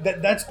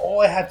 that's all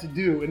I have to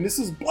do. And this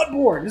is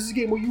Bloodborne. This is a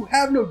game where you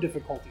have no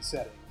difficulty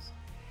settings.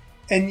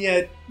 And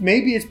yet,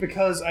 maybe it's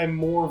because I'm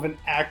more of an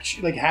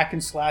action, like hack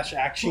and slash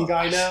action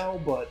guy now.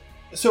 But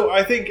so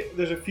I think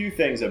there's a few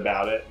things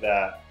about it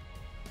that,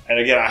 and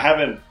again, I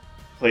haven't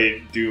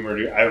played Doom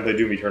I haven't played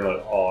Doom Eternal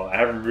at all. I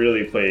haven't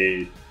really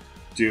played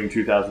Doom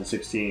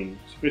 2016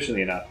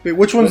 sufficiently enough. Wait,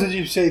 which ones did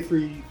you say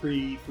three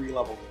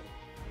levels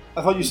in?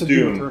 I thought you said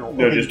Doom. Doom Eternal.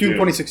 No, Okay, just Doom Doom.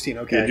 2016.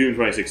 Okay. Yeah, Doom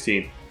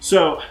 2016.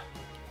 So,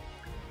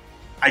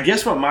 I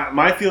guess what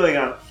my feeling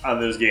on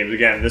those games,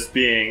 again, this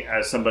being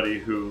as somebody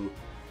who,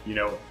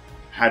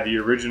 had the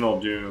original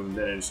Doom,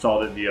 then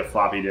installed it via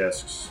floppy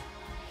disks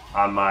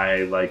on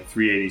my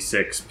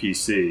 386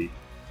 PC.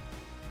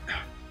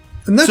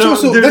 And that's So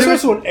also there that's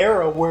was- also an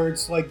era where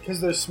it's like,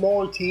 because there's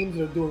smaller teams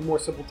that are doing more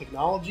simple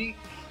technology,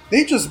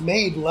 they just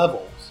made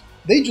levels.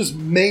 They just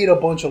made a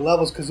bunch of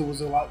levels because it was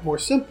a lot more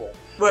simple.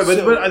 Right,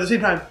 So- but at the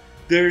same time, I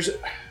feel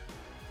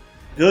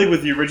like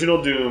with the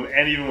original Doom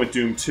and even with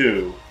Doom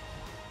 2,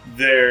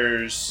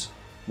 there's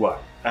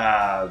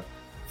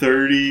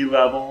 30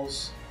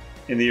 levels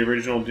in the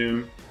original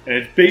Doom, and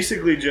it's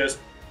basically just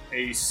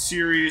a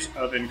series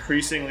of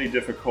increasingly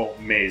difficult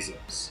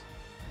mazes.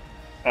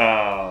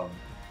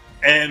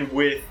 And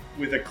with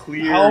a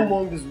clear... How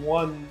long does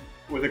one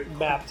with a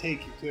map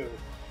take you to?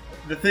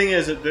 The thing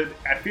is that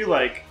I feel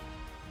like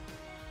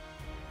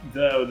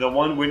the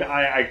one when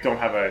I don't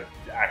have a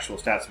actual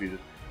stats to use it.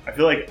 I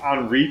feel like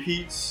on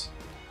repeats,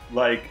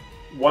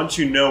 once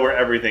you know where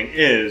everything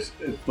is,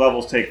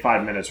 levels take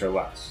 5 minutes or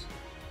less.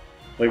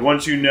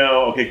 Once you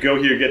know, okay,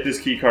 go here, get this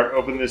key card,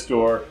 open this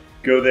door,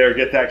 go there,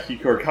 get that key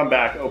card, come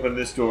back, open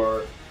this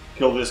door,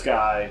 kill this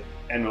guy,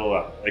 end of the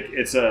level.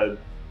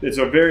 It's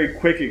a very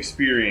quick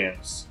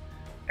experience,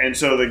 and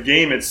so the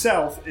game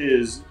itself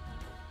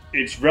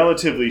it's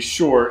relatively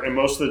short, and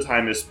most of the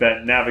time is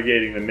spent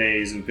navigating the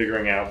maze and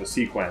figuring out the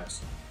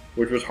sequence,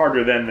 which was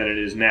harder then than it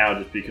is now,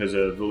 just because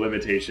of the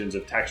limitations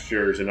of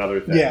textures and other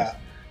things.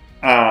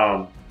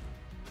 Yeah.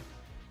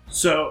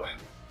 So,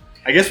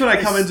 I guess when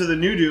I come into the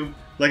new Doom,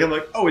 I'm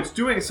like, oh, it's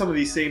doing some of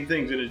these same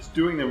things, and it's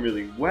doing them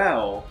really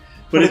well.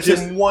 But it's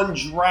it's in one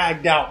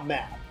dragged out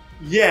map.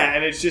 Yeah,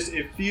 and it's just,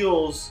 it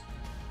feels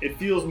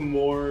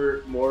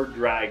more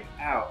dragged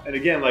out. And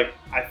again,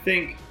 I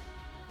think,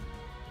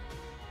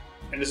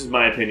 and this is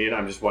my opinion,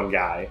 I'm just one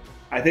guy,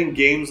 I think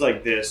games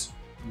like this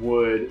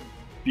would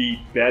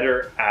be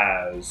better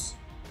as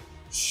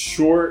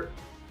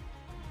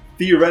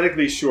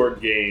theoretically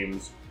short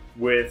games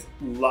with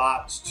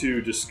lots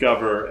to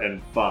discover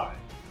and find.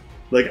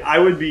 I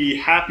would be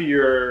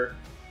happier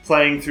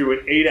playing through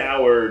an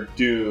 8-hour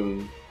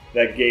Doom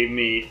that gave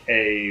me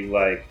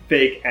a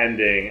fake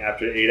ending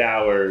after 8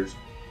 hours,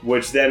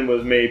 which then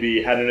was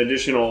had an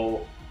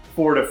additional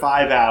 4 to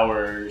 5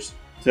 hours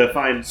to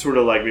find sort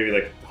of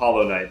maybe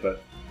Hollow Knight,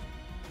 but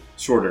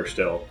shorter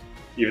still.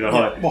 Even though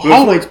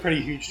Hollow Knight's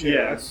pretty huge too.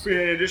 Yeah, an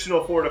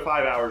additional 4 to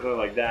 5 hours, something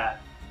like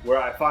that,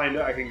 where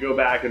I can go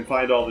back and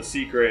find all the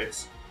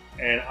secrets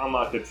and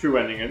unlock the true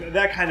ending, and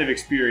that kind of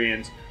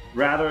experience,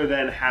 rather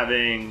than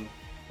having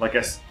a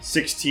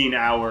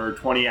 16-hour,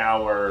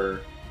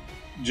 20-hour,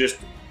 just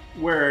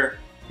where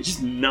it's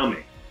just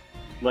numbing.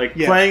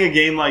 Playing a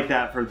game like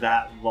that for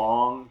that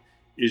long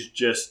is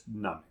just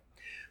numbing.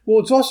 Well,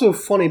 it's also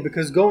funny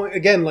because going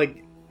again,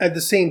 at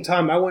the same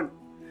time,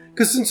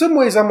 because in some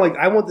ways I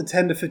want the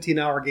 10 to 15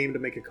 hour game to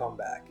make a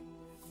comeback,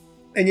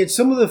 and yet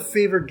some of the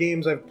favorite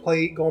games I've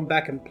played, going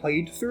back and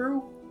played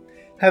through,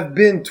 have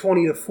been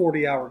 20 to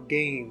 40 hour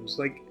games.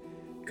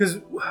 Because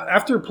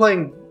after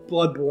playing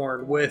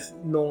Bloodborne with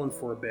Nolan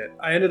for a bit,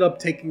 I ended up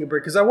taking a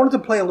break because I wanted to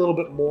play a little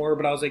bit more,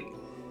 but I was like,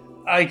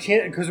 I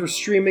can't, because we're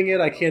streaming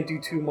it, I can't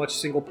do too much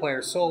single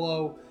player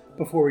solo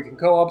before we can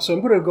co-op, so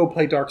I'm going to go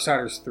play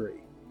Darksiders 3.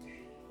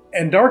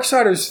 And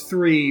Darksiders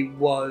 3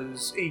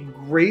 was a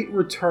great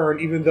return,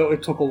 even though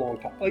it took a long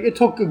time. It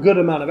took a good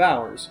amount of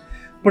hours.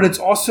 But it's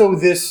also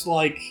this,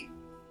 I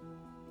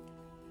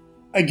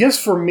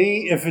guess for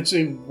me, if it's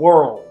a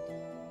world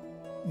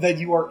that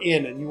you are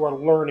in and you are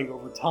learning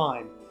over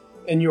time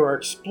and you are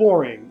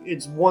exploring,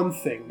 it's one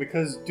thing.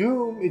 Because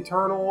Doom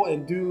Eternal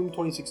and Doom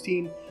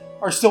 2016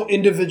 are still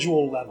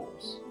individual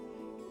levels.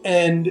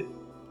 And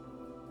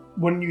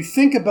when you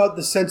think about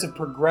the sense of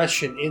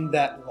progression in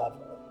that level,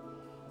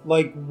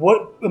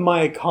 what am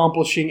I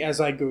accomplishing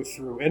as I go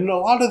through? And in a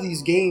lot of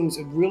these games,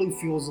 it really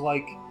feels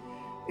like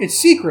it's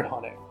secret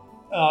hunting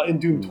in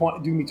Doom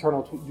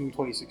Eternal, Doom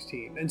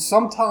 2016. And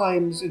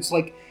sometimes it's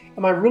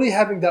am I really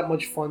having that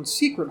much fun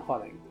secret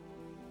hunting?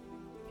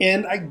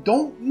 And I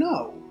don't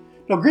know.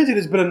 Now, granted,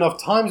 it's been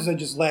enough times since I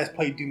just last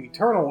played Doom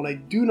Eternal, and I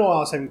do know I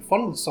was having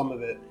fun with some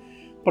of it.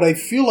 But I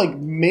feel like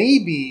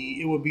maybe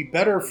it would be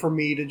better for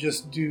me to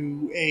just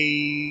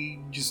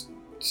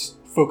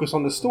focus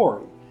on the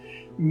story.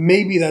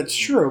 Maybe that's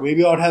true.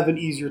 Maybe I'd have an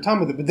easier time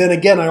with it. But then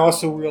again, I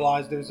also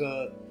realized there's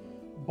a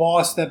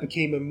boss that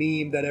became a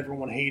meme that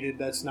everyone hated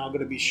that's now going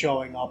to be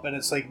showing up. And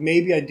it's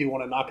maybe I do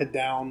want to knock it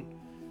down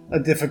a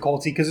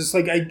difficulty. Because it's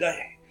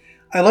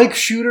I like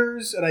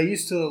shooters, and I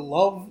used to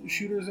love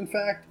shooters, in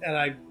fact. And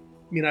I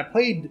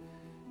played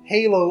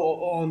Halo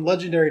on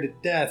Legendary to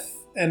death,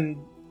 and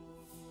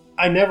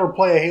I never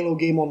play a Halo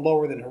game on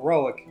lower than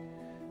Heroic.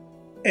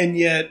 And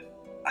yet,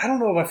 I don't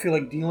know if I feel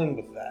like dealing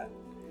with that.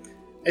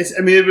 It's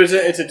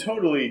a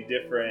totally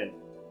different...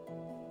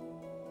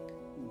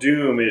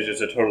 Doom is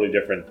just a totally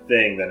different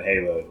thing than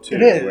Halo 2.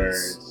 It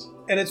is.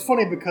 And it's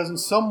funny because in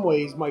some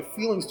ways, my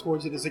feelings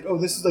towards it is oh,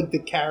 this is the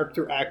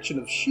character action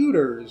of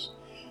shooters.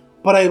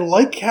 but I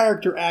like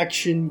character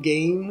action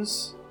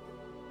games.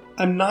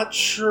 I'm not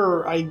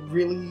sure I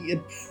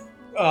really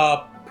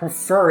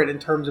prefer it in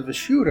terms of a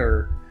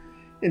shooter.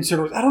 In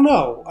certain ways, I don't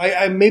know.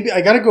 I maybe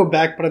I got to go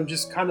back, but I'm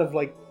just kind of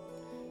like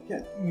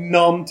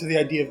numb to the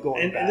idea of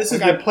going back. This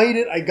is I played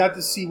it. I got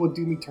to see what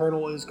Doom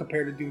Eternal is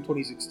compared to Doom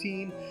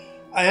 2016.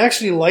 I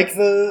actually like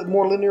the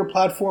more linear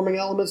platforming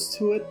elements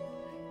to it,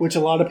 which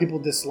a lot of people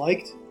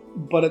disliked.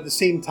 But at the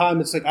same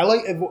time, it's like I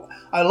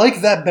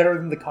like that better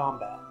than the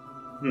combat.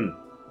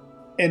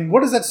 And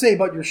what does that say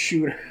about your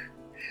shooter?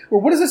 Or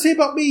what does that say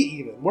about me,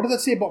 even? What does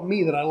that say about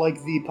me that I like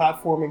the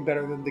platforming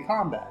better than the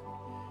combat?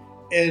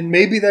 And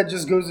maybe that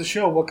just goes to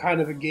show what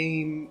kind of a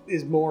game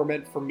is more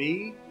meant for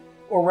me.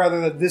 Or rather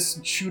that this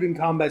shooting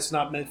combat's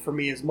not meant for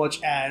me as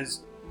much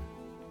as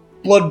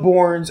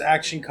Bloodborne's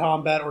action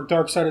combat or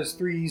Darksiders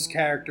 3's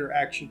character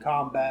action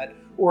combat.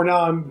 Or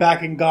now I'm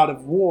back in God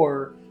of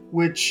War,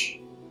 which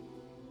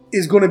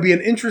is going to be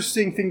an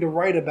interesting thing to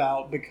write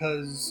about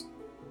because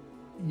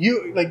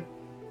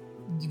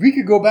we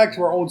could go back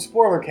to our old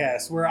spoiler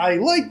cast where I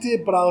liked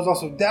it, but I was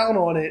also down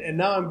on it, and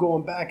now I'm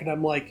going back and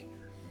I'm like,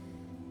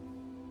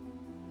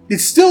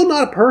 it's still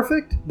not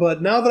perfect,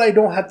 but now that I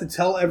don't have to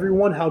tell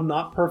everyone how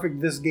not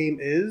perfect this game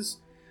is,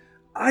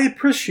 I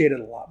appreciate it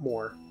a lot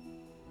more.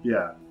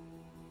 Yeah.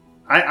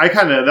 I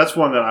kind of, that's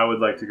one that I would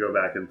like to go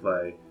back and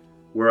play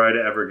were I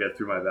to ever get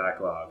through my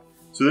backlog.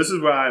 So this is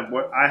what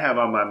I have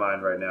on my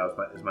mind right now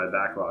is my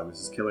backlog. This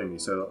is killing me.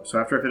 So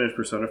after I finish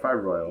Persona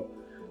 5 Royal,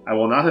 I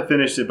will not have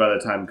finished it by the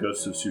time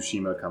Ghost of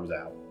Tsushima comes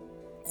out.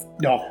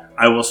 No.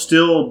 I will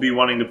still be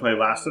wanting to play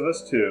Last of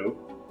Us 2.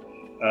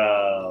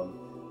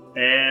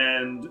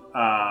 And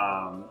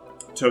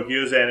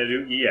Tokyo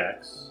Xanadu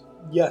EX.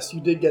 Yes,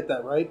 you did get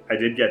that, right? I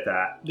did get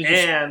that. Did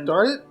you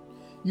start it?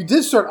 You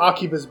did start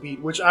Akiba's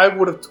Beat, which I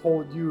would have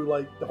told you,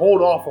 like,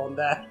 hold off on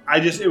that. I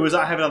have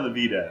it on the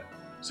Vita.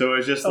 So it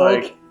was just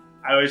I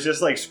was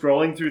just like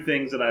scrolling through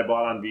things that I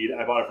bought on Vita.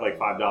 I bought it for like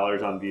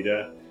 $5 on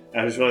Vita.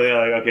 And I was really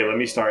like, okay, let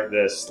me start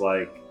this,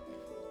 like,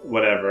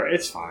 whatever.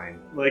 It's fine.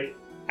 Like,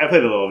 I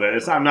played a little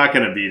bit. I'm not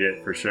going to beat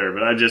it for sure,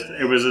 but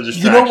it was a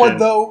distraction. You know what,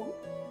 though?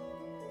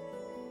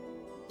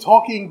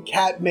 Talking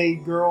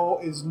cat-maid girl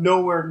is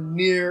nowhere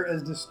near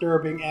as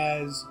disturbing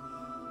as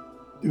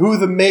who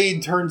the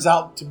maid turns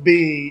out to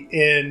be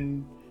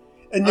in.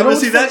 And you know,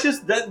 see, that's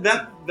just that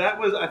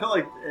was. I felt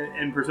like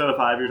in Persona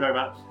 5 you're talking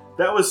about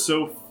that was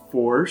so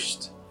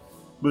forced,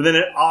 but then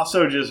it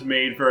also just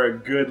made for a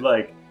good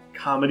like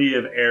comedy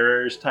of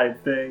errors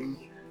type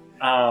thing.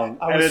 I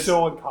was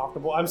so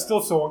uncomfortable. I'm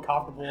still so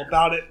uncomfortable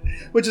about it,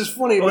 which is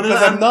funny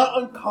because I'm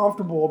not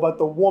uncomfortable about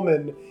the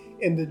woman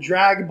in the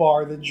drag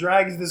bar that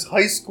drags this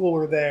high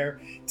schooler there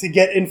to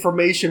get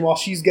information while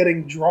she's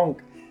getting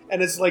drunk.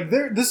 And it's like,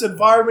 this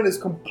environment is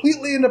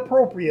completely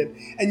inappropriate,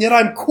 and yet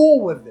I'm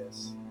cool with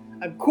this.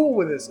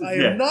 I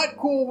am not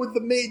cool with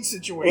the maid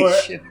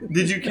situation. Or,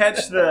 did you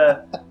catch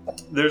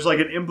there's like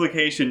an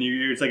implication,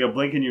 it's like a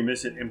blink and you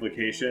miss it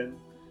implication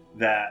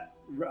that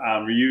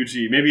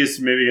Ryuji, maybe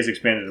it gets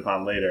expanded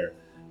upon later,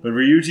 but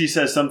Ryuji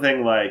says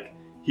something like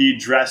he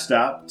dressed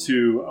up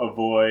to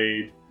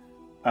avoid...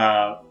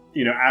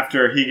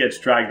 after he gets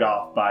dragged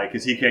off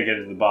because he can't get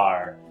into the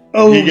bar.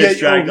 He gets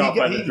dragged off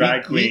by the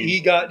drag queen. He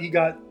got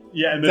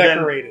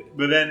decorated.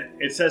 But then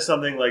it says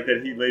something like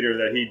that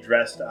he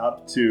dressed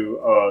up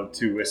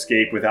to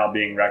escape without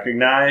being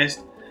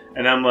recognized.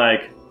 And I'm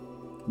like,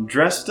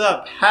 dressed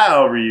up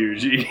how,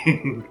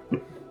 Ryuji?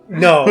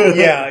 No,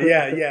 yeah.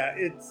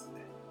 It's.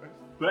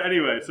 But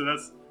anyway, so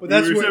that's. But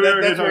that's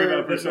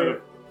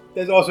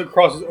that also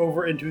crosses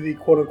over into the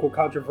quote-unquote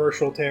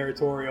controversial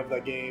territory of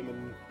that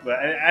game. But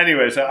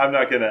anyway, so I'm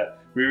not gonna.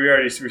 We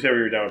said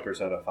we were done with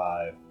Persona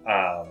 5.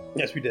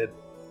 Yes, we did.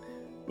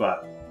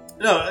 But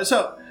no,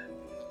 so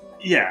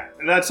yeah,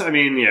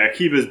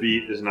 Akiba's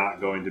Beat is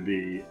not going to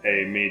be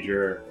a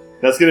major.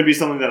 That's going to be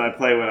something that I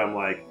play when I'm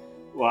like,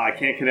 well, I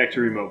can't connect to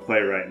remote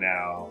play right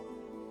now,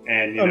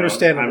 and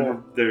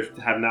understandable. There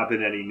have not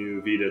been any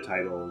new Vita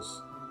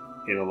titles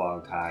in a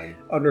long time.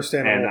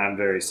 Understandable. And I'm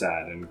very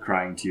sad and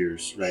crying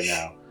tears right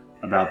now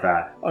about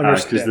that.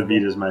 Because the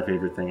Vita is my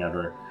favorite thing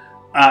ever.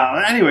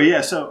 Anyway, yeah,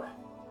 so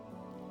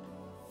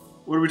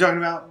what are we talking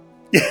about?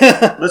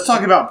 Let's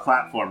talk about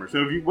platformers.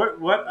 So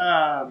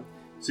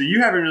so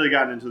you haven't really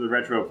gotten into the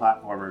retro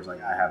platformers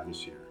like I have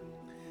this year.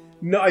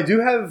 No, I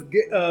do have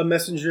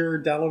Messenger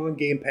downloaded on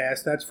Game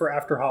Pass. That's for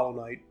after Hollow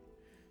Knight.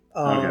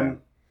 Okay.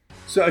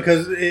 So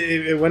because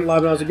it went live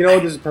and I was like,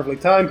 this is perfectly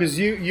timed because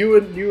you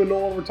and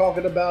Nolan were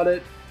talking about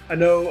it. I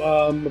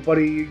know my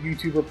buddy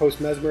YouTuber Post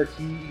Mesmer,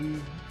 he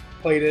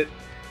played it.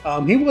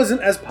 He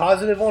wasn't as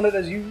positive on it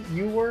as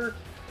you were.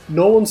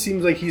 Nolan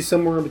seems like he's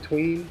somewhere in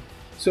between.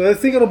 So I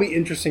think it'll be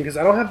interesting because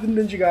I don't have the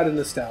Ninja Gaiden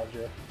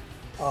nostalgia.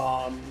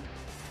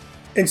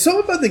 And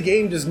something about the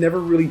game just never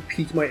really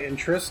piqued my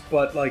interest,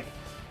 but like,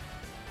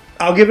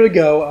 I'll give it a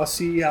go. I'll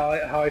see how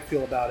I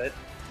feel about it.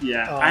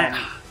 Yeah.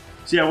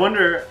 I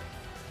wonder...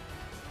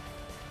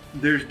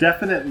 There's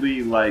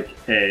definitely like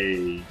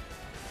I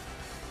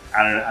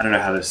don't know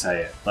how to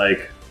say it.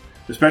 Like,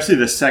 especially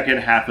the second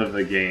half of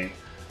the game.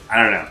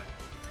 I don't know.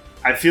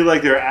 I feel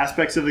like there are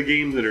aspects of the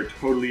game that are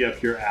totally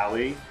up your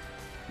alley.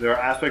 There are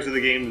aspects of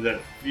the game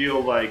that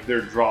feel like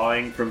they're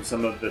drawing from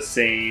some of the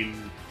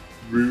same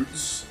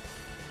roots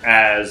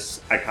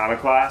as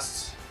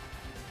Iconoclasts.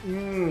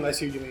 I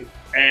see what you mean.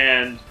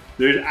 And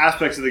there's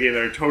aspects of the game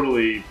that are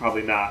totally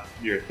probably not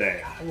your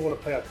thing. I want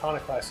to play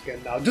Iconoclast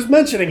again now. Just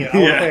mentioning it.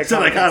 Yeah, it's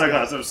not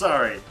Iconoclast. I'm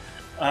sorry.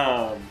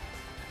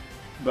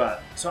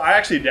 But so I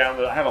actually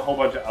downloaded. I have a whole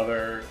bunch of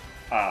other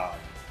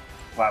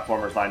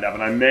platformers lined up,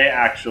 and I may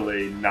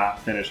actually not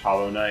finish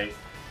Hollow Knight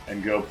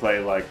and go play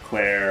like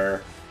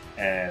Claire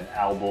and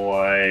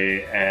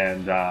Owlboy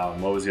and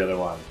what was the other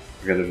one?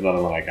 Because there's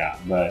another one I got,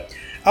 but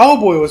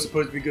Owlboy was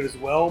supposed to be good as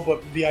well.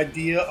 But the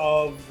idea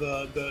of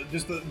the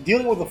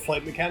dealing with the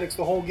flight mechanics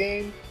the whole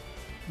game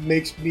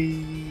makes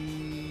me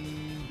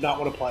not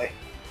want to play.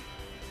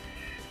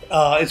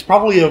 It's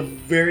probably a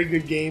very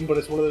good game, but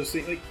it's one of those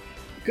things. Like,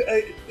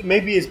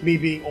 maybe it's me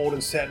being old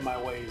and set in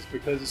my ways,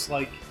 because it's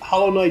like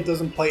Hollow Knight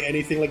doesn't play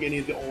anything like any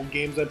of the old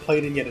games I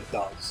played, and yet it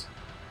does.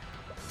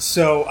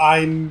 So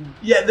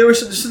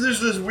there's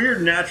this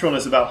weird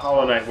naturalness about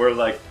Hollow Knight where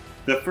like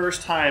the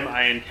first time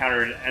I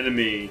encountered an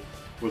enemy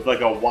with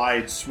like a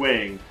wide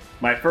swing,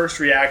 my first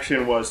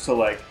reaction was to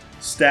like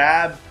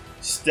stab,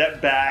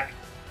 step back,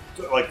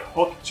 like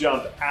hook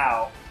jump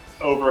out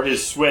over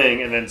his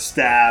swing, and then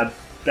stab,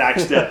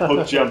 backstep,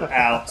 hook jump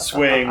out,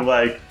 swing.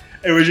 Like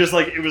it was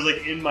like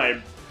in my.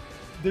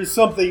 There's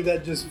something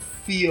that just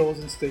feels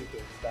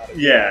instinctive about it.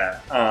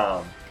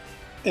 Yeah.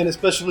 And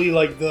especially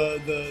like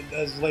the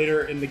as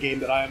later in the game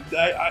that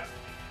I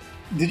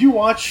did you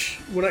watch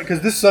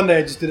because this Sunday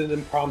I just did an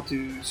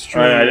impromptu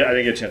stream. I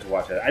didn't get a chance to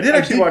watch it. I did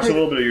actually watch a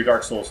little bit of your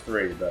Dark Souls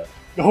 3, but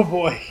oh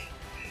boy,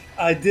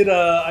 I did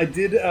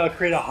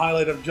create a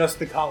highlight of just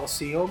the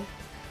Colosseum,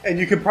 and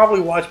you can probably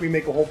watch me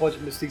make a whole bunch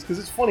of mistakes because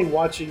it's funny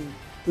watching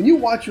when you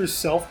watch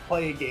yourself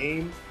play a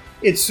game.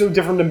 It's so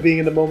different than being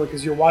in the moment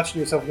because you're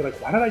watching yourself and you're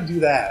like, why did I do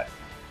that?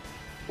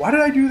 Why did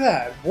I do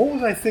that? What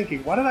was I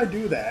thinking? Why did I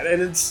do that?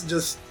 And it's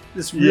just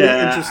this really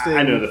interesting.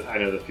 I know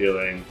the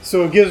feeling.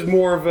 So it gives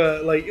more of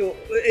a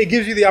it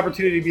gives you the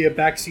opportunity to be a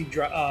backseat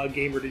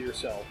gamer to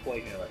yourself.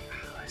 Like you're like,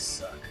 I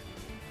suck.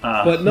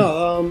 But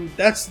no,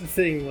 that's the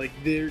thing. Like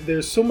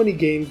there's so many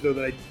games though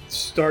that I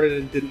started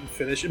and didn't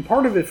finish, and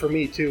part of it for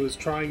me too is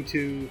trying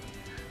to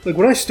like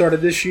when I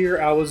started this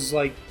year, I was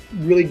like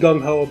really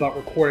gung ho about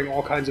recording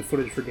all kinds of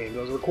footage for games.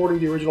 I was recording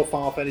the original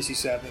Final Fantasy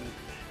VII.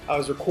 I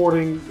was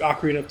recording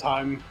Ocarina of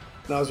Time,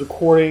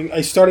 and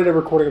I started a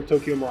recording of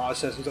Tokyo Mirage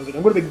Sessions. I was like,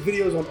 I'm going to make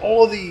videos on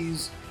all of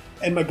these,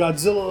 and my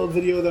Godzilla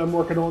video that I'm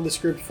working on the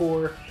script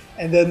for,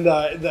 and then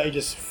I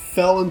just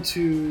fell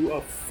into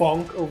a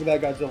funk over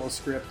that Godzilla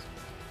script.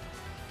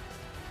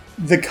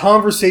 The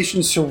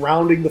conversation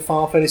surrounding the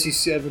Final Fantasy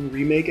VII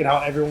remake and how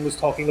everyone was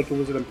talking like it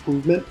was an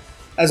improvement,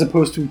 as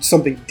opposed to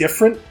something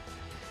different,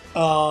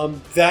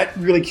 that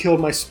really killed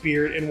my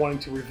spirit in wanting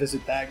to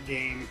revisit that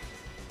game.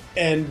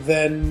 And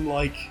then,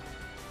 like,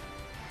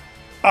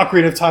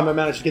 Ocarina of Time, I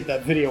managed to get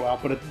that video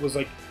out, but it was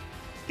like,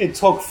 it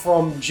took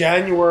from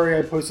January,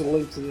 I posted a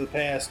link to the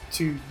past,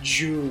 to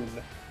June.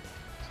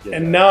 Yeah.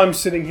 And now I'm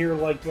sitting here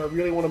like, do I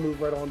really want to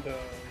move right on to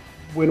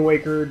Wind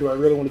Waker? Do I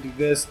really want to do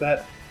this,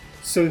 that?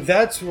 So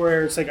that's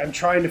where it's like, I'm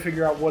trying to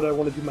figure out what I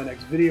want to do my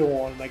next video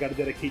on, and I got to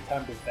dedicate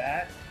time to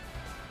that.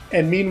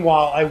 And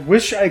meanwhile, I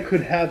wish I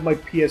could have my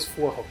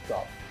PS4 hooked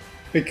up.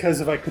 Because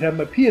if I could have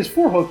my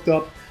PS4 hooked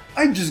up,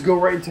 I'd just go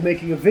right into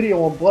making a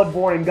video on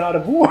Bloodborne and God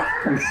of War.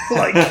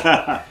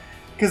 Like,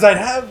 because I'd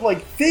have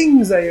like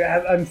things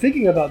I'm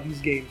thinking about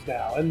these games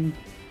now, and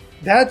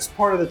that's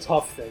part of the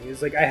tough thing.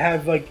 Is like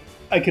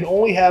I can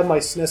only have my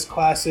SNES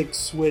Classic,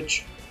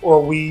 Switch,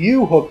 or Wii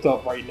U hooked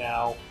up right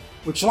now,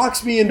 which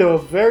locks me into a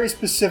very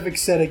specific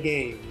set of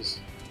games,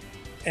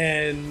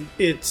 and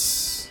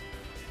it's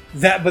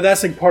that. But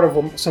that's like part of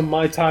where some of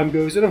my time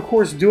goes, and of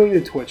course doing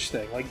the Twitch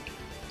thing, like.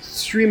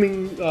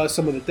 Streaming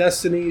some of the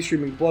Destiny,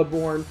 streaming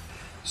Bloodborne,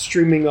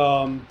 streaming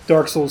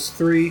Dark Souls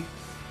 3.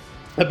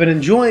 I've been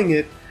enjoying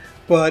it,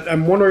 but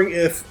I'm wondering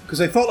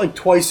because I thought like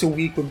twice a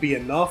week would be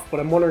enough,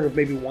 but I'm wondering if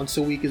maybe once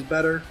a week is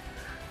better.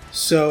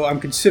 So I'm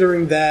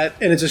considering that,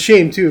 and it's a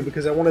shame too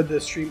because I wanted to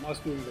stream us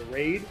doing the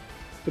raid,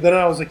 but then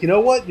I was like, you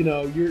know what?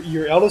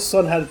 Your eldest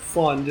son had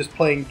fun just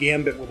playing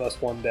Gambit with us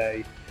one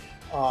day.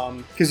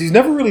 Because he's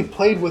never really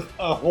played with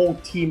a whole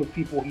team of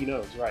people he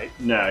knows, right?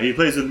 No, he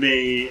plays with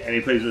me, and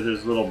he plays with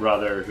his little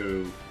brother,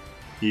 who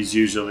he's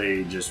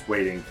usually just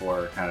waiting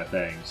for kind of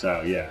thing.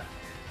 So, yeah.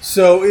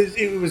 So,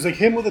 it was like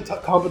him with a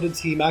competent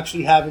team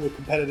actually having a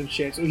competitive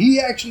chance. So, he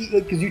actually,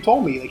 because you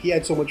told me, like, he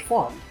had so much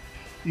fun.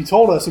 You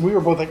told us, and we were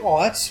both like, oh,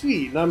 that's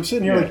sweet. And I'm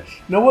sitting here like,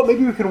 you know what,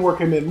 maybe we can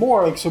work him in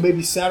more. Like, so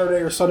maybe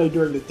Saturday or Sunday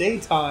during the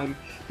daytime,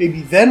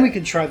 maybe then we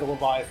can try the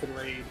Leviathan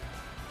raid.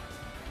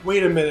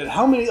 Wait a minute.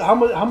 How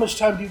much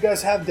time do you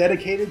guys have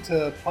dedicated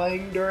to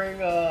playing during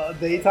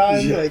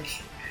daytime?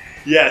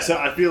 Yeah. So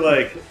I feel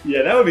like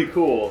that would be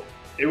cool.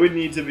 It would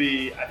need to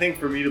be. I think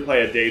for me to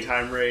play a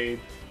daytime raid,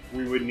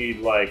 we would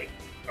need like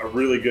a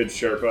really good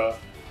Sherpa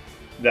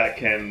that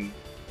can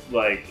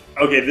like.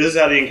 Okay, this is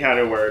how the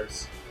encounter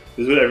works.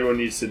 This is what everyone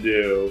needs to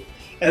do.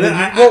 And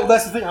then well,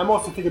 that's the thing. I'm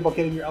also thinking about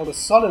getting your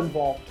eldest son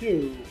involved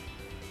too.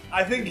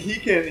 I think he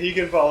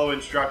can follow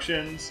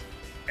instructions,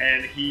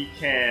 and he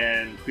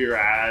can clear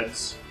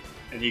ads,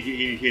 and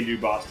he can do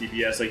boss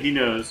DPS. Like, he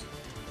knows.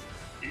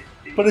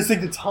 But it's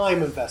like the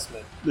time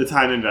investment. The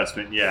time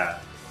investment, yeah.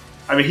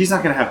 I mean, he's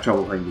not going to have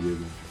trouble playing video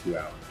games for 2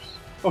 hours.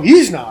 Oh,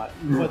 he's not.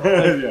 But,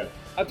 like, yeah.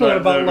 I'm talking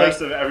about the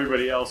rest of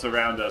everybody else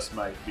around us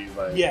might be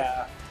like,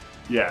 yeah.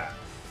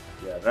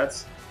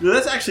 That's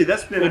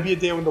been maybe a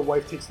day when the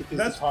wife takes the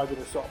kids to Target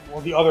or something,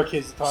 or the other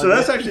kids to Target. So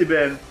that's actually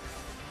been,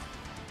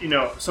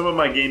 some of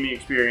my gaming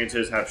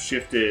experiences have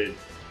shifted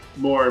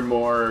more and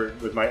more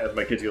as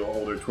my kids get a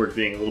little older towards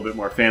being a little bit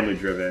more family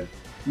driven.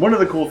 One of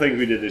the cool things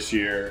we did this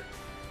year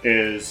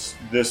is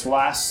this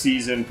last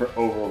season for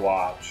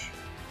Overwatch.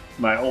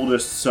 My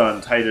oldest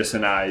son Titus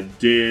and I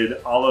did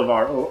all of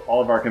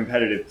our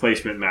competitive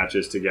placement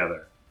matches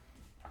together,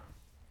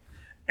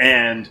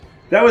 and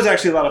that was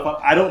actually a lot of fun.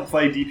 I don't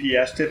play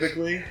DPS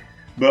typically,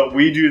 but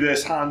we do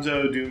this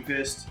Hanzo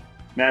Doomfist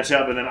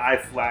matchup, and then I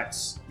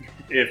flex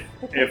if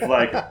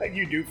like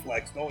you do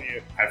flex, don't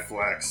you? I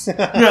flex.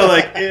 No,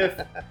 like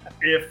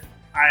if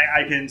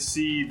I can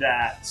see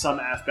that some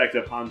aspect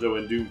of Hanzo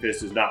and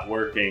Doomfist is not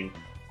working,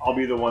 I'll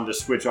be the one to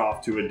switch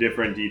off to a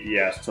different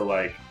DPS to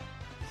like,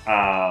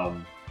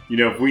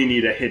 if we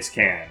need a hits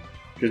can,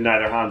 because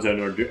neither Hanzo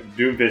nor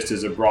Doomfist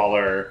is a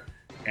brawler,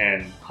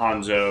 and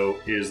Hanzo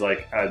is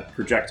like a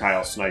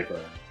projectile sniper.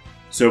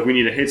 So if we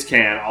need a hits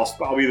can,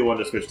 I'll be the one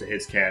to switch to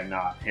hits can,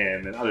 not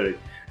him. And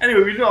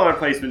anyway, we did all our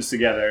placements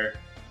together,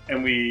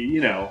 and we,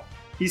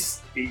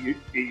 he's 8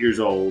 years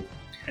old,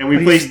 and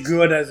he's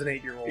good as an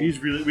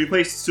 8-year-old. We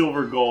placed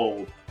silver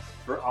gold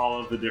for all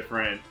of the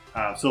different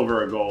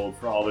silver or gold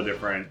for all the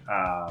different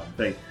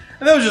things,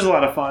 and that was just a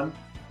lot of fun.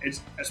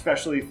 It's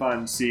especially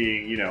fun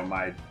seeing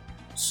my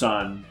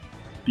son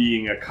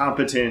being a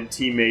competent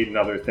teammate and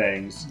other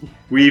things.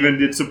 We even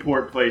did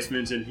support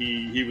placements, and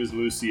he was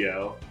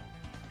Lucio,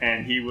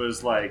 and he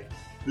was like,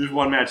 there's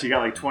one match he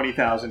got like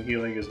 20,000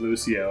 healing as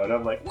Lucio, and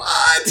I'm like,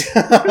 what?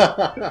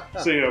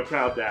 So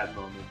proud dad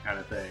moment kind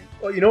of thing.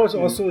 Well, it's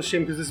also a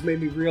shame because this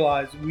made me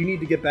realize we need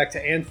to get back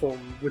to Anthem,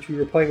 which we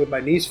were playing with my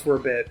niece for a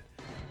bit.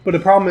 But the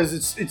problem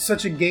is it's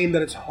such a game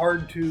that it's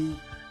hard to,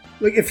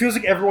 like, it feels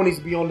like everyone needs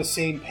to be on the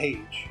same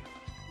page,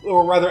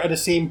 or rather at the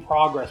same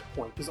progress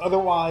point, because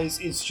otherwise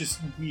it's just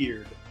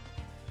weird.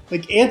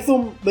 Like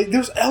Anthem, like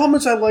there's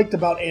elements I liked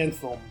about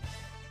Anthem,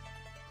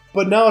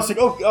 but now it's like,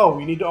 oh,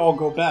 we need to all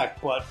go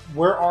back, but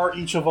where are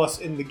each of us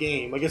in the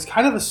game? Like, it's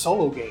kind of a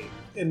solo game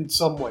in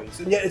some ways,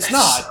 and yet it's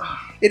not.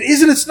 It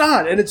isn't, it's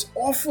not, and it's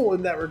awful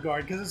in that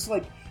regard, because it's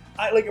like,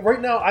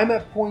 right now I'm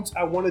at points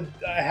I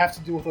have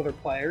to do with other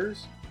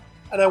players,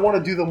 and I want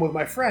to do them with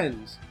my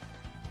friends.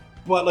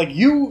 But like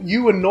you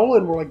and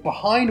Nolan were like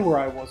behind where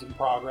I was in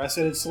progress,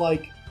 and it's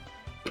like,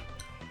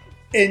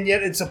 and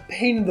yet it's a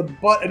pain in the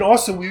butt. And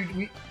also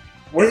we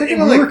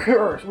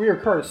are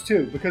cursed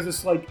too, because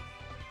it's like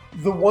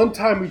the one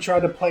time we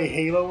tried to play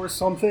Halo or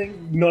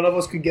something, none of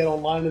us could get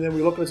online, and then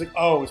we look and it's like,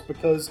 oh, it's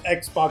because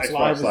Xbox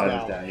Live is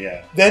down.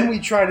 Yeah. Then we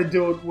try to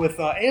do it with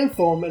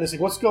Anthem, and it's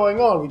like, what's going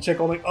on? We check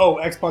on like, oh,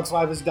 Xbox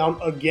Live is down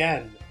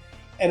again.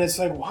 And it's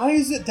like, why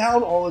is it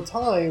down all the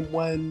time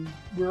when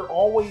we're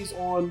always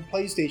on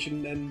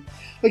PlayStation? And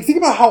like, think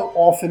about how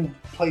often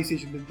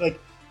PlayStation, like,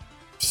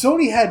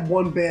 Sony had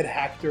one bad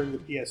hack during the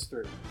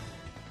PS3.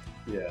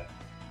 Yeah.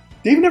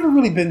 They've never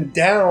really been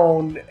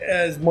down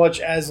as much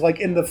as, like,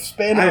 in the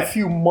span of a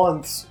few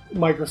months,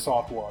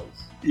 Microsoft was.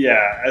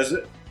 Yeah.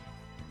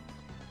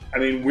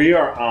 We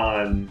are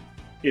on,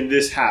 in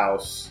this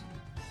house,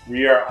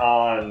 we are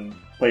on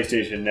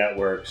PlayStation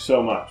Network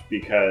so much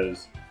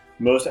because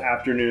most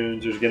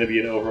afternoons there's going to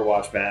be an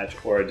Overwatch match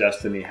or a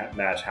Destiny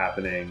match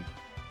happening.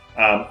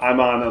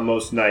 I'm on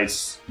most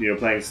nights,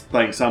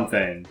 playing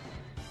something,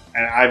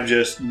 and I've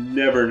just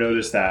never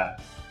noticed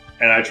that.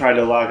 And I try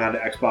to log on to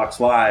Xbox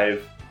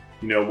Live,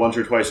 once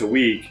or twice a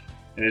week,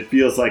 and it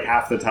feels like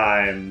half the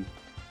time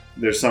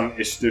there's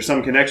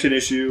some connection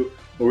issue,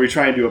 or we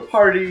try and do a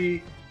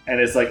party, and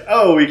it's like,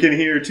 oh, we can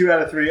hear 2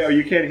 out of 3. Oh,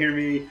 you can't hear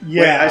me.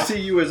 Yeah, wait, I see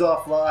you as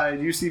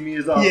offline. You see me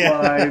as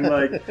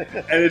offline.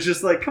 Yeah. And it's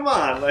just like, come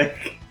on,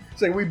 like.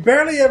 It's like we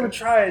barely ever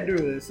try and do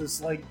this.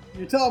 It's like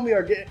you're telling me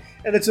our game,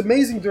 and it's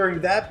amazing.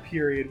 During that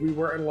period, we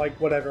weren't like,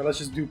 whatever. Let's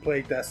just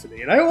play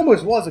Destiny, and I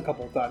almost was a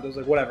couple of times. I was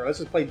like, whatever. Let's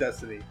just play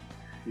Destiny.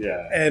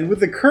 Yeah. And with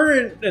the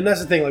current, and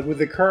that's the thing. Like with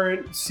the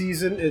current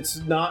season, it's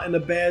not in a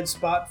bad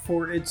spot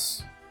for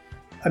its.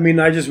 I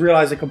just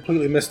realized I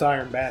completely missed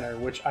Iron Banner,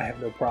 which I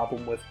have no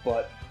problem with,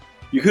 but.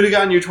 You could have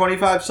gotten your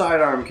 25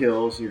 sidearm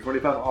kills, your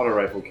 25 auto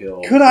rifle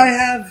kills. Could I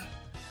have?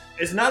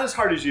 It's not as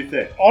hard as you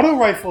think. Auto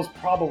rifles,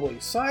 probably.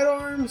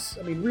 Sidearms?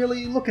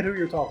 Really? Look at who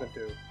you're talking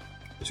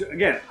to.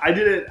 Again, I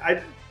did it.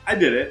 I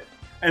did it.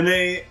 And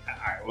they...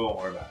 Alright, we won't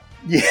worry about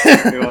it.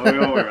 Yeah. we won't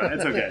worry about it.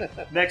 It's okay.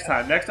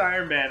 Next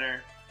Iron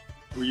Banner,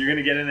 where you're going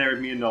to get in there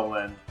with me and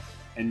Nolan,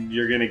 and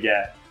you're going to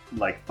get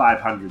like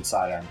 500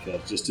 sidearm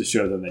kills just to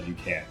show them that you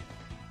can.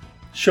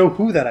 Show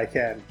who that I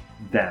can?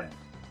 Them.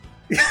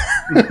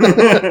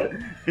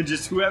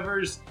 Just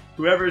whoever's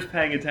whoever's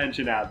paying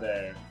attention out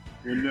there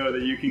will know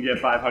that you can get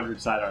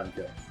 500 sidearm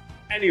kills.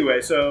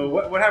 Anyway, so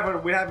what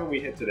happened? What haven't we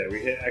hit today? We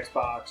hit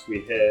Xbox. We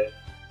hit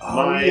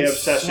my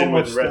obsession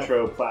with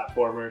retro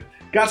platformers.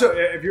 Gato,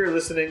 if you're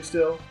listening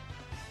still,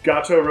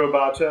 Gato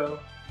Roboto.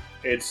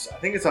 I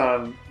think it's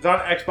on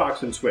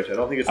Xbox and Switch. I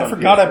don't think it's on. I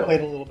forgot PS4. I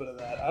played a little bit of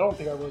that. I don't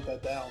think I wrote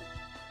that down.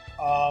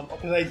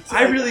 Because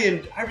I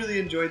really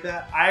enjoyed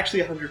that. I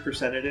actually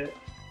 100%ed it.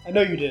 I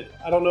know you did.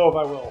 I don't know if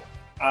I will.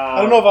 I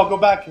don't know if I'll go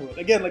back to it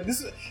again. Like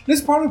this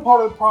is probably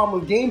part of the problem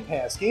with Game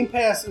Pass. Game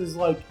Pass is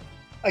like,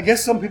 I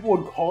guess some people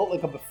would call it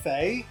like a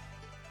buffet,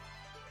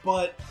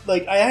 but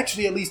like I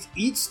actually at least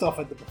eat stuff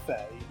at the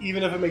buffet,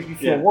 even if it makes me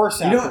feel worse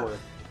afterward.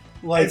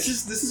 Like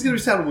this is gonna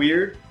sound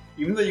weird,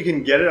 even though you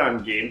can get it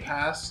on Game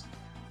Pass.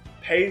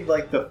 Pay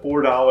like the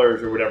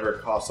 $4 or whatever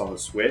it costs on the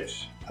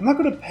Switch. I'm not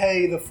going to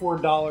pay the $4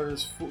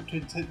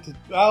 to.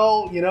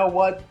 Well, you know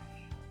what?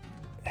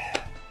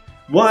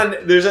 One,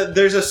 there's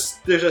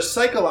a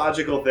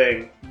psychological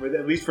thing,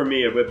 at least for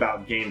me,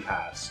 about Game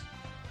Pass,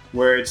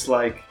 where it's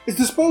like it's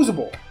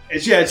disposable.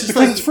 It's just because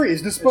like it's free.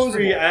 It's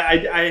disposable. It's free.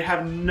 I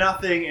have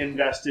nothing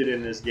invested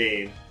in this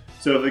game,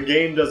 so if the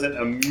game doesn't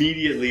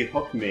immediately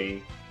hook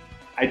me,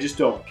 I just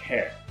don't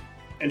care.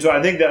 And so I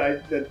think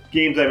that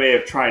games I may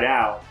have tried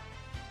out,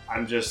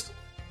 I'm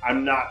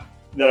not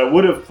that I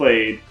would have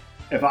played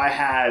if I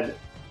had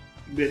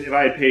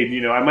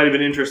paid. I might have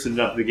been interested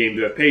enough in the game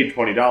to have paid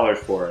 $20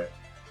 for it,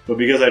 but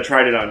because I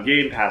tried it on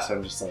Game Pass,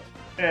 I'm just like,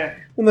 eh.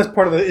 Well, that's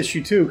part of the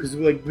issue too, because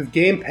like with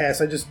Game Pass,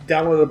 I just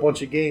downloaded a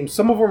bunch of games.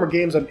 Some of them are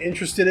games I'm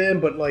interested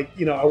in, but like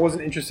I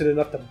wasn't interested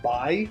enough to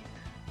buy.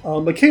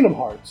 Like Kingdom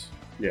Hearts.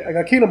 Yeah, I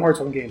got Kingdom Hearts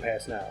on Game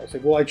Pass now. It's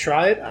like, will I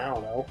try it? I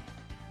don't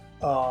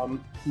know.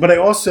 But I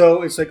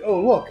also, it's like,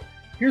 oh look.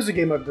 Here's a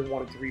game I've been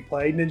wanting to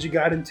replay, Ninja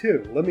Gaiden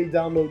 2. Let me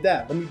download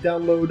that. Let me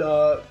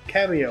download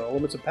Cameo,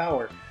 Limits of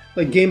Power.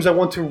 Like, games I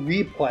want to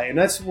replay. And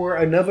that's where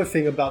another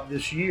thing about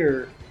this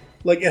year,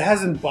 like, it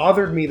hasn't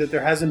bothered me that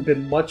there hasn't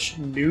been much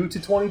new to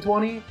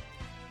 2020,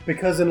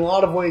 because in a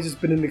lot of ways it's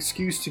been an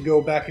excuse to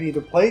go back and either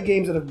play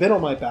games that have been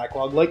on my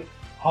backlog, like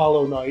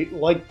Hollow Knight,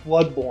 like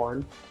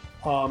Bloodborne,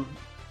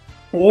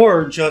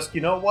 or just,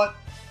 you know what?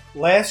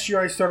 Last year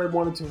I started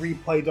wanting to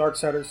replay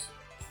Darksiders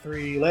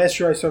 3. Last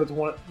year I started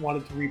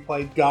wanted to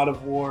replay God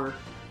of War.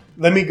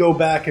 Let me go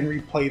back and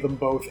replay them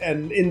both.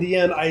 And in the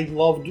end, I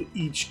loved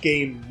each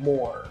game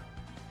more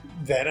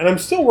then. And I'm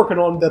still working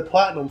on the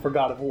platinum for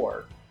God of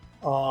War.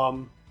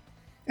 So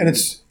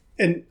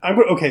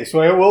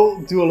I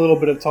will do a little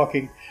bit of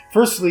talking.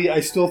 Firstly, I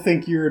still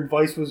think your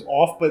advice was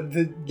off, but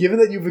given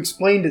that you've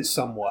explained it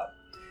somewhat,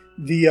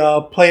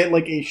 the play it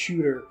like a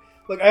shooter,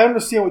 like I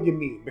understand what you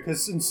mean,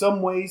 because in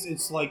some ways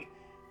it's like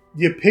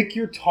you pick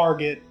your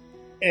target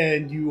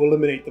and you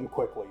eliminate them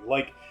quickly.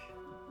 Like,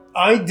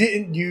 I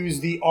didn't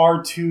use the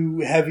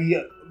R2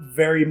 heavy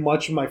very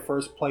much in my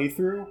first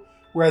playthrough,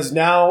 whereas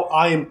now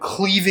I am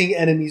cleaving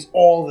enemies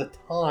all the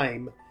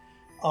time.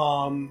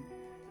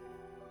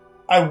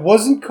 I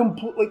wasn't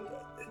like,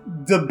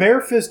 the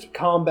bare fist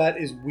combat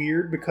is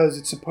weird because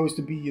it's supposed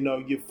to be,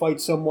 you fight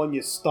someone,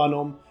 you stun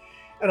them,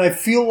 and I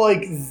feel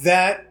like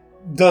that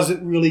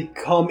doesn't really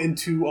come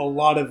into a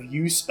lot of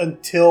use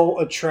until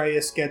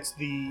Atreus gets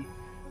the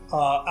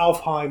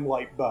Alfheim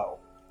light bow,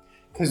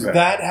 because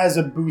that has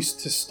a boost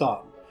to stun.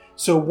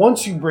 So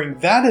once you bring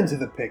that into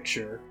the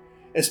picture,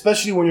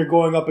 especially when you're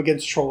going up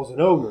against trolls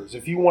and ogres,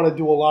 if you want to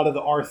do a lot of the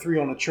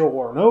R3 on a troll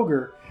or an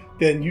ogre,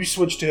 then you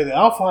switch to the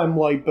Alfheim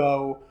light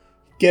bow,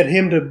 get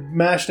him to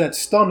mash that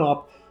stun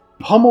up,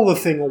 pummel the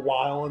thing a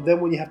while, and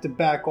then when you have to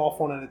back off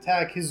on an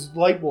attack, his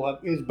bow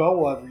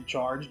will have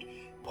recharged,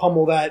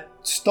 pummel that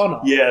stun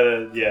up.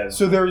 Yeah.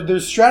 So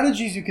there's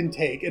strategies you can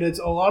take, and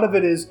a lot of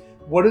it is,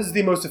 what is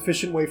the most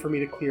efficient way for me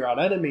to clear out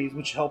enemies,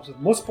 which helps with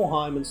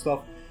Muspelheim and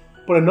stuff.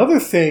 But another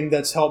thing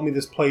that's helped me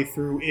this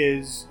playthrough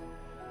is,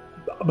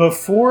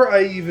 before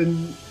I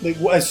even,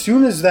 as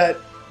soon as that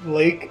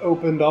lake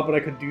opened up and I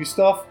could do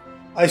stuff,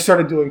 I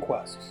started doing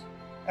quests.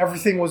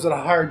 Everything was at a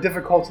higher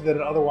difficulty than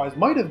it otherwise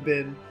might have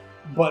been,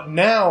 but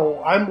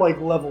now I'm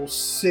like level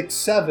 6,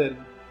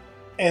 7,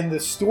 and the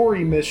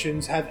story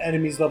missions have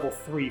enemies level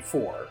 3,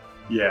 4.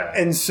 Yeah.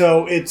 And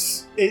so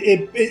it's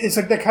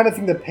like that kind of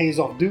thing that pays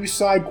off. Do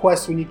side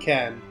quests when you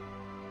can,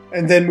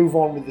 and then move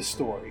on with the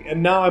story.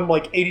 And now I'm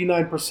like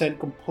 89%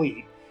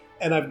 complete,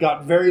 and I've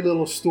got very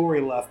little story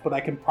left, but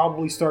I can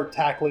probably start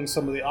tackling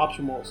some of the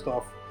optional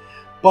stuff.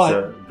 But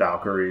so,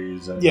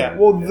 Valkyries. And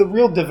the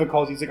real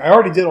difficulties, like I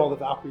already did all the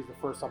Valkyries the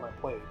first time I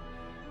played.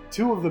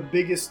 Two of the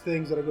biggest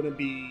things that are going to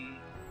be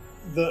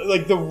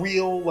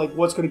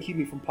what's going to keep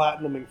me from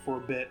platinuming for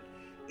a bit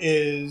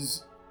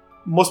is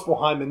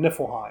Muspelheim and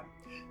Niflheim.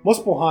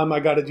 Muspelheim,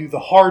 I got to do the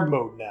hard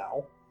mode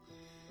now,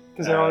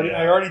 because I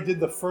already did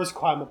the first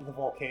climb up the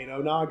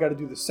volcano. Now I got to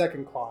do the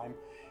second climb,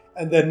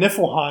 and then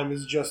Niflheim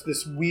is just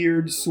this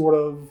weird sort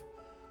of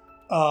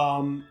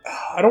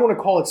I don't want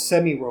to call it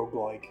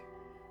semi-roguelike,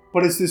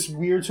 but it's this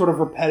weird sort of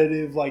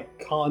repetitive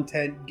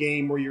content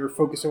game where you're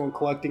focusing on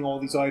collecting all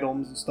these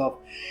items and stuff.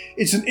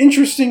 It's an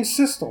interesting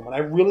system, and I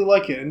really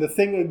like it. And the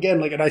thing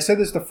again, and I said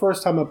this the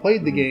first time I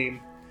played the game,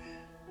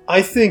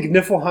 I think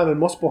Niflheim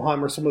and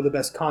Muspelheim are some of the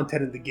best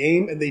content in the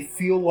game, and they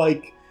feel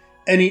like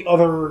any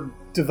other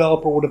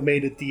developer would have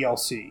made a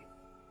DLC.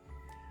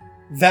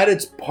 That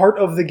it's part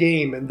of the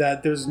game, and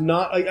that there's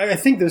not... I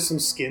think there's some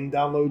skin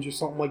downloads or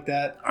something like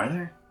that. Are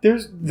there?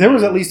 There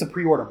was at least a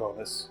pre-order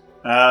bonus.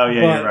 Oh,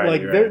 yeah, but, you're right.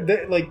 Like, you're right.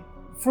 they're, like,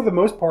 for the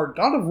most part,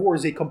 God of War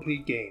is a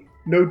complete game.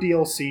 No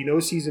DLC, no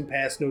season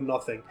pass, no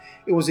nothing.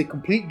 It was a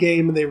complete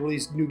game, and they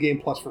released New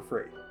Game Plus for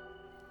free.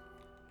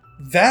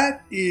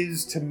 That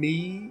is, to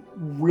me,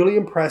 really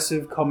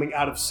impressive coming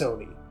out of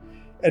Sony.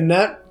 And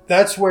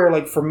that's where,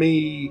 like, for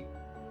me,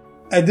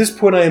 at this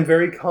point, I am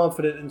very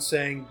confident in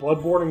saying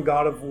Bloodborne and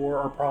God of War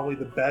are probably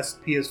the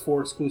best PS4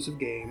 exclusive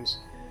games.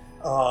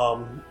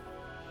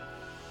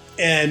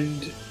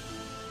 And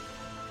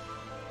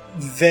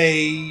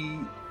they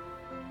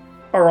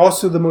are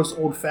also the most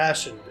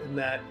old-fashioned in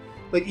that,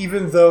 like,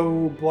 even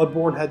though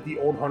Bloodborne had the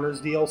Old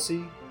Hunters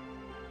DLC,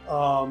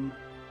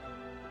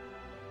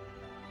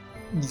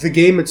 the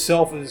game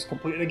itself is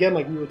complete. And again,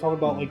 like we were talking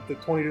about, like the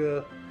 20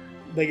 to,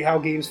 like how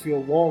games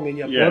feel long, and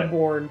yet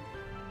Bloodborne,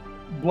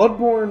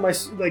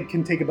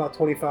 can take about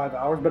 25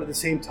 hours. But at the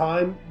same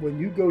time, when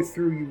you go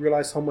through, you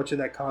realize how much of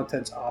that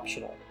content's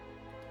optional.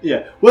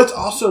 Yeah. Well, it's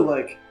also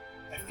like,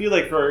 I feel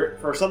like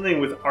for something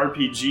with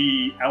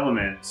RPG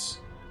elements,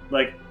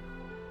 like,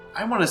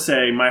 I want to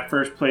say my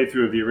first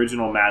playthrough of the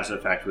original Mass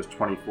Effect was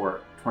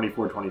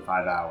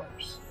 25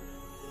 hours.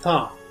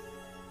 Huh.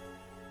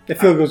 I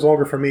feel it goes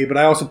longer for me, but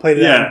I also played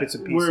it in bits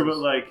and pieces.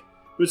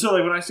 But so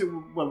like when I say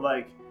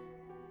like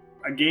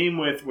a game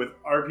with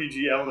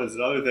RPG elements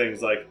and other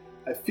things, like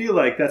I feel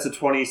like that's a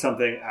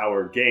 20-something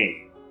hour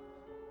game.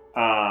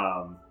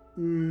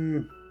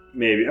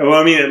 Maybe. Oh,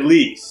 I mean at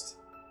least.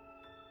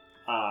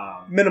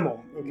 Minimum.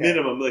 Okay.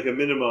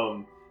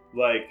 Minimum,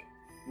 like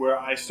where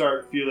I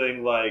start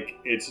feeling like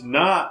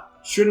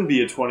shouldn't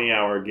be a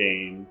 20-hour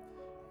game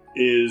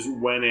is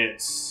when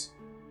it's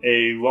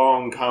a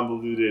long,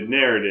 convoluted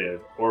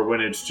narrative, or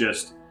when it's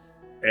just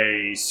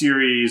a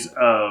series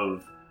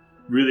of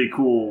really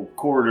cool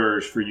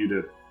corridors for you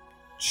to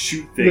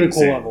shoot things really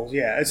cool in. levels,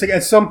 yeah. It's like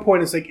at some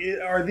point, it's like,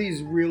 are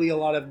these really a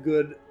lot of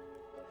good?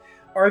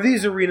 Are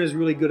these arenas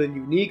really good and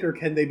unique, or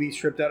can they be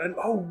stripped out? And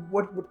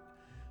what?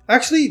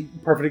 Actually,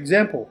 perfect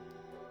example.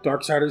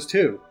 Darksiders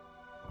 2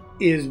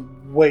 is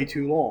way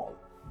too long,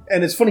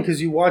 and it's funny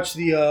because you watch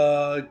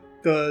the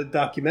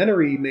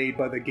documentary made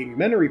by the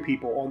Gamementary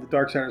people on the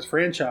Darksiders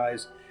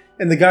franchise,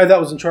 and the guy that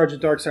was in charge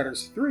of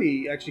Darksiders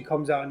 3 actually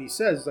comes out and he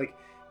says, like,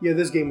 yeah,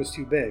 this game was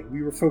too big.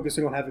 We were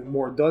focusing on having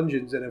more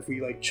dungeons, and if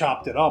we like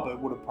chopped it up, it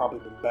would have probably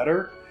been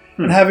better.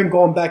 And having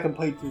gone back and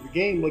played through the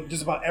game, like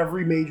just about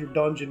every major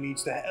dungeon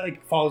needs to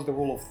follows the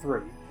rule of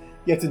 3.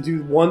 You have to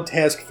do one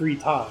task 3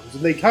 times,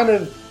 and they kind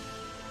of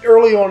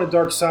early on in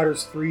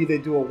Darksiders 3 they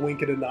do a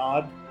wink and a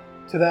nod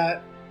to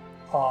that.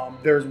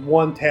 There's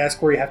one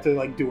task where you have to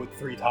like do it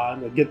 3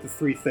 times, like get the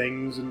 3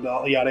 things and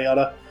yada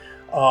yada.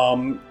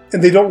 And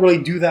they don't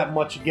really do that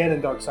much again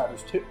in Darksiders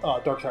 3.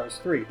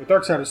 But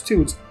Darksiders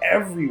 2, it's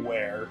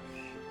everywhere.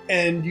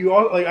 And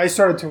I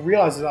started to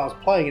realize as I was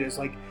playing it, it's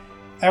like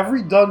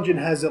every dungeon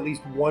has at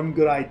least one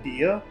good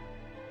idea.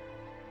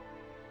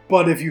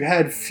 But if you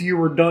had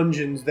fewer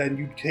dungeons, then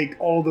you take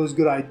all those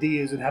good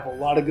ideas and have a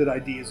lot of good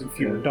ideas in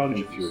fewer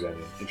dungeons.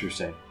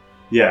 Interesting.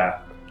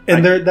 Yeah.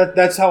 And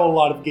that's how a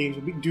lot of games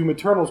would be. Doom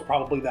Eternal is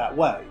probably that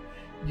way.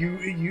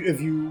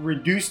 If you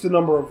reduce the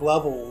number of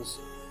levels,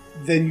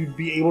 then you'd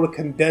be able to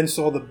condense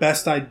all the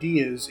best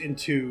ideas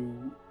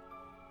into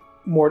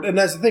more. And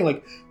that's the thing.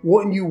 Like,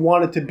 wouldn't you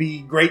want it to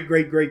be great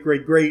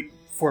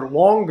for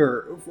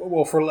longer?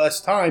 Well, for less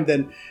time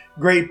than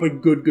great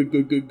but good, great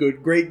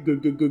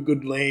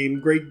good, lame,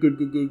 great good,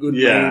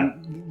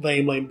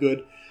 lame,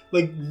 good.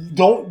 Like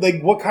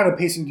what kind of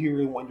pacing do you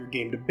really want your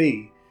game to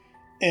be?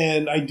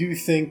 And I do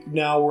think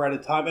now we're at a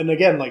time, and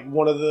again, like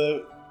one of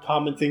the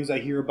common things I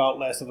hear about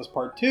Last of Us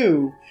Part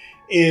 2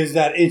 is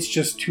that it's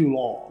just too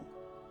long.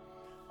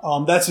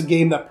 That's a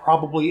game that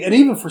probably, and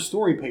even for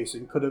story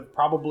pacing, could have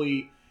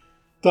probably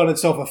done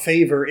itself a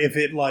favor if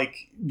it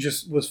like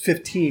just was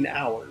 15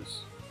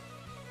 hours.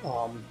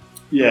 So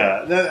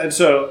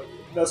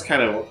that's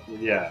kind of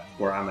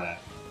where I'm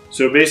at.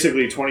 So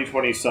basically,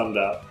 2020 summed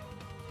up.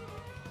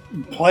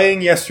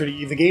 Playing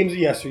yesterday, the games of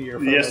yesteryear.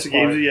 Games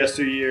of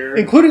yesteryear,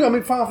 including,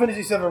 Final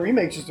Fantasy VII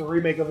Remake, just a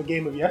remake of a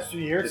game of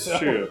yesteryear. It's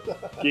true.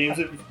 Games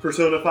of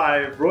Persona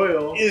 5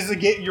 Royal is a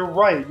game. You're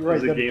right.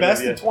 The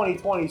best of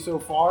 2020 so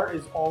far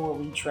is all a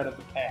retread of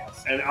the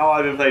past. And all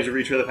I've been playing is a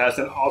retread of the past.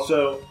 And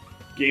also,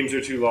 games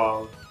are too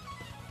long.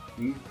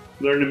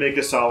 Learn to make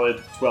a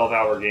solid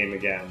 12-hour game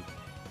again.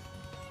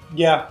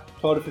 Yeah,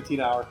 12 to 15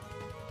 hour.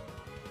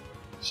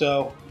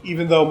 So,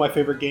 even though my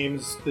favorite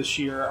games this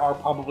year are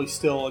probably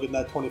still in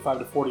that 25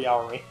 to 40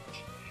 hour range.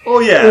 Oh,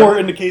 yeah. Or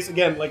in the case,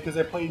 again, like, because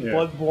I played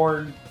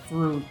Bloodborne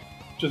through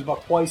just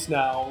about twice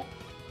now,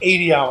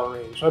 80 hour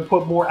range. So I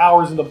put more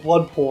hours into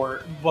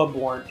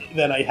Bloodborne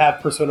than I have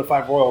Persona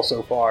 5 Royal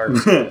so far.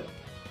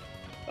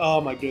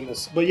 Oh, my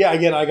goodness. But yeah,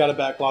 again, I got a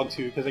backlog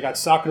too, because I got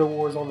Sakura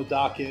Wars on the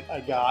docket.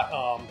 I got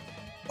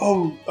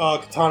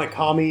Katana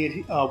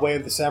Kami, Way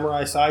of the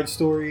Samurai side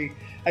story.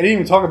 I didn't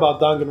even talk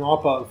about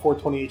Danganronpa and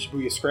 428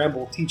 Shibuya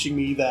Scramble, teaching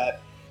me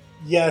that,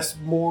 yes,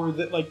 more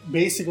that, like,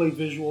 basically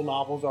visual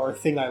novels are a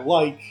thing I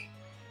like,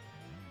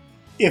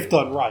 if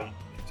done right.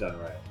 Done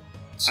right.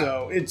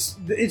 So it's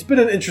been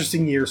an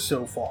interesting year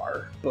so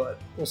far,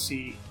 but we'll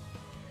see.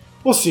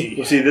 We'll see.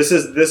 We'll see. This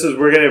is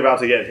we're getting about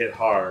to get hit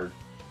hard.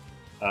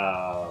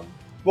 Well,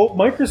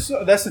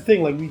 Microsoft. That's the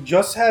thing. Like, we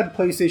just had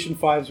PlayStation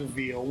 5's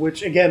reveal,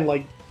 which again,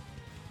 like,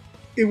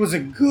 it was a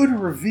good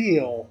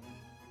reveal,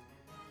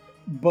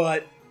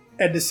 but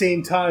at the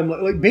same time,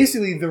 like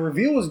basically the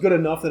reveal was good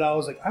enough that I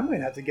was like, I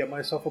might have to get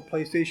myself a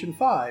PlayStation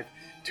 5.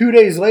 2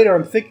 days later,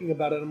 I'm thinking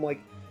about it. I'm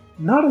like,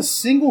 not a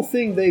single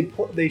thing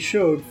they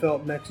showed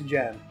felt next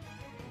gen,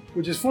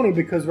 which is funny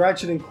because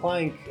Ratchet and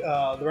Clank,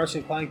 the Ratchet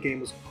and Clank game,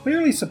 was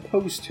clearly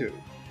supposed to.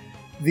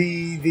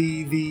 The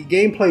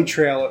gameplay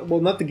trailer, well,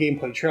 not the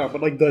gameplay trailer,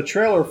 but like the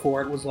trailer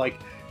for it was like,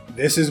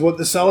 this is what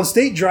the solid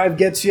state drive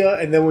gets you,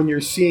 and then when you're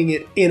seeing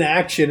it in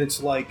action,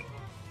 it's like,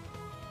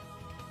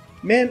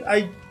 man,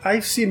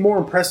 I've seen more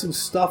impressive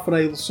stuff when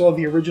I saw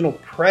the original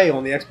Prey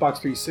on the Xbox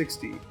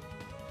 360.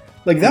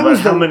 Like that was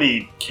how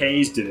many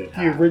Ks did it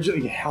have?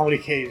 How many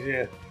Ks?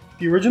 Yeah,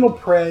 the original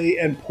Prey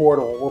and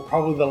Portal were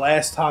probably the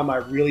last time I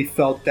really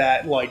felt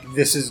that like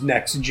this is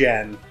next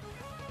gen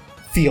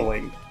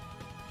feeling,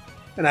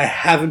 and I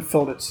haven't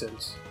felt it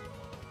since.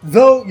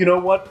 Though, you know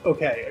what?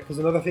 Okay, because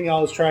another thing I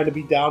was trying to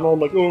be down on,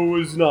 like, oh,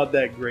 it's not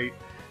that great.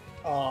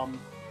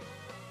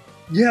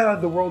 Yeah,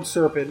 the World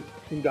Serpent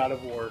in God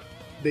of War,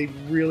 they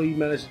really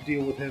managed to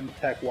deal with him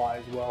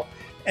tech-wise well.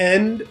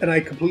 And I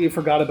completely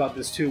forgot about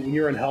this too. When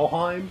you're in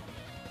Helheim,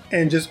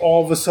 and just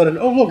all of a sudden,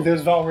 oh look,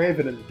 there's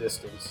Valraven in the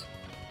distance,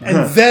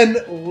 and then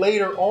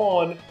later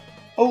on,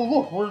 oh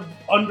look, we're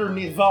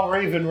underneath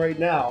Valraven right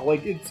now.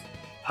 Like it's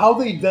how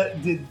they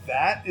did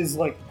that is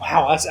like,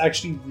 wow, that's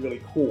actually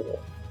really cool.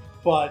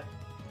 But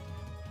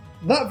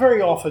not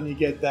very often you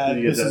get that.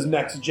 This is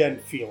next gen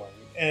feeling,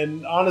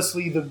 and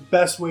honestly, the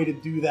best way to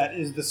do that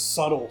is the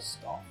subtle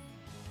stuff.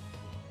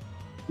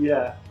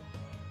 Yeah.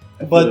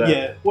 But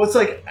yeah, well, it's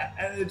like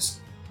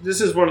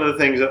this is one of the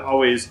things that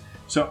always.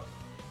 So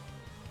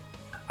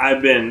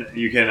I've been.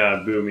 You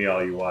can boo me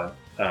all you want,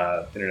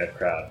 internet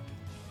crowd.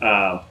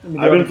 I've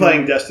been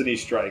playing Destiny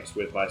Strikes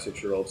with my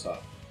 6-year-old son,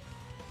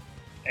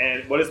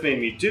 and what it's made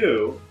me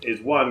do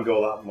is one, go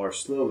a lot more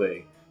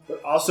slowly,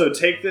 but also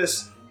take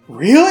this.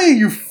 Really,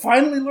 you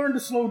finally learned to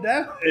slow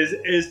down.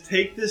 Is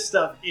take this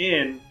stuff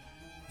in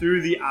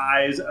through the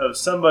eyes of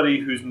somebody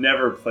who's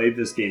never played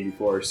this game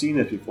before or seen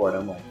this before, and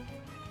I'm like,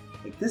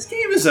 this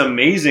game is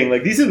amazing.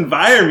 Like, these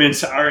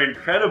environments are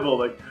incredible.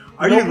 Like,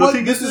 are you looking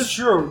at this? This is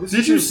true.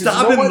 Did you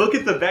stop and look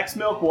at the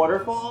Bexmilk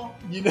waterfall?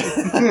 You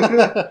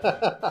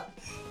know,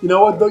 you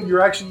know what, though?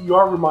 You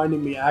are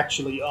reminding me,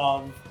 actually,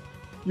 of...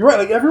 You're right.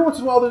 Like, every once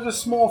in a while, there's a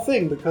small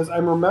thing, because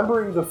I'm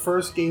remembering the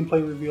first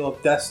gameplay reveal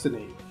of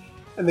Destiny,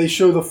 and they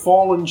show the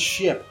fallen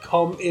ship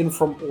come in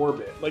from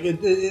orbit. Like,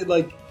 it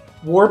like,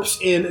 warps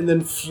in and then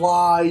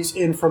flies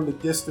in from the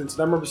distance.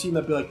 And I remember seeing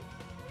that be like,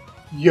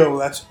 yo,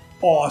 that's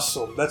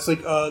awesome. That's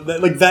like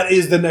that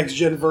is the next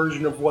gen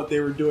version of what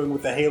they were doing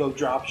with the Halo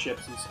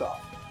dropships and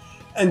stuff.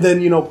 And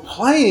then, you know,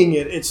 playing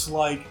it, it's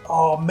like,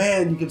 oh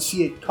man, you can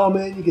see it come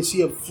in, you can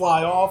see it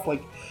fly off.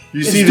 Like,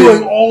 it's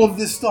doing all of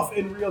this stuff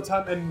in real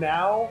time. And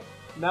now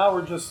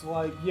we're just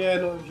like, yeah,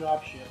 another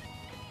dropship.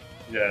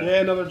 Yeah,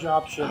 another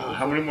dropship.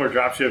 How many more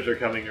dropships are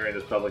coming during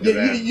this public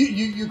event?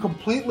 You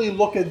completely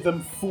look at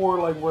them for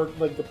like where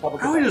like the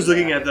public. How are you just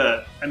looking at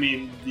the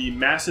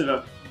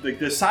massive. Like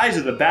the size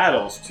of the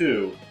battles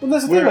too. Well,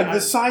 that's the thing. Like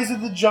the size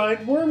of the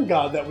giant worm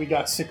god that we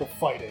got sick of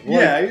fighting.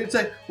 Yeah, it's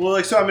like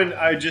so.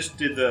 I just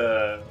did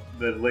the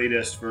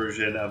latest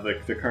version of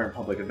the current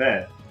public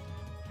event,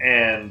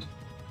 and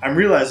I'm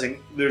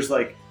realizing there's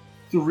like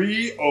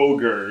 3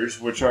 ogres,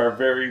 which are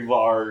very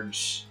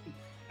large,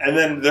 and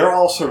then they're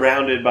all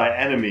surrounded by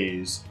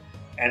enemies,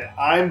 and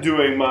I'm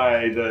doing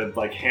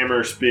the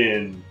hammer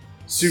spin.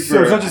 Super.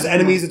 So it's not just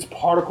enemies; it's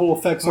particle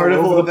effects,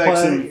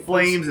 and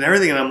flames and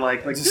everything. And I'm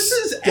like this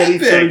is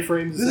epic.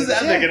 This is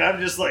epic, and I'm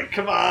just like,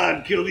 come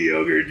on, kill the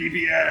ogre,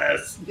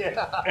 DPS.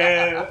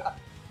 Yeah,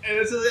 and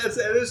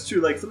it is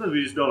true. Like sometimes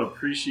we just don't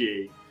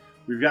appreciate.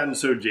 We've gotten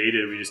so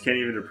jaded, we just can't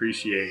even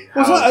appreciate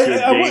how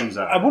good games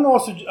are. I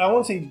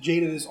won't say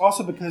jaded. It's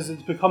also because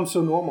it's become so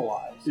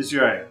normalized. It's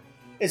right.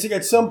 It's like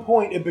at some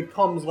point it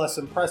becomes less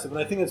impressive, and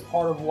I think that's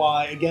part of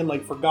why, again,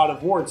 like for God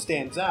of War, it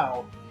stands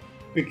out.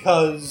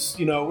 Because,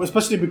 you know,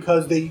 especially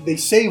because they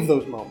save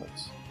those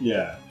moments.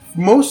 Yeah.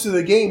 Most of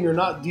the game, you're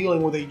not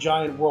dealing with a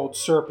giant world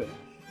serpent.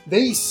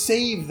 They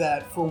save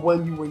that for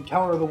when you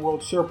encounter the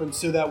world serpent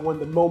so that when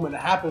the moment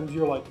happens,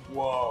 you're like,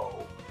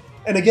 whoa.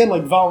 And again,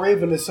 like,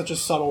 Valraven is such a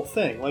subtle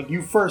thing. Like,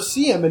 you first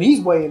see him, and he's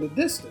way in the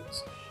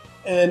distance.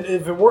 And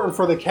if it weren't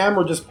for the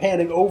camera just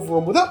panning over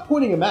him without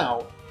pointing him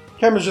out,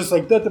 camera's just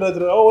like,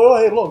 da-da-da-da, oh,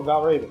 hey, look,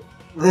 Valraven.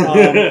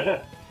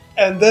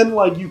 And then,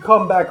 like, you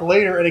come back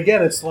later, and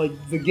again, it's like,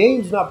 the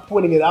game's not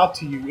pointing it out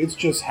to you, it's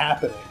just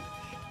happening.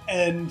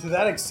 And to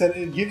that extent,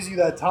 it gives you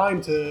that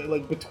time to,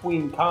 like,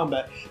 between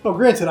combat. Now,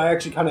 granted, I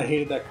actually kind of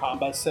hated that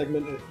combat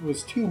segment. It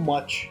was too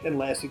much and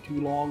lasted too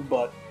long,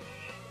 but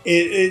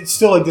it's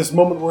still, like, this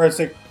moment where it's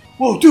like,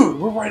 whoa, dude,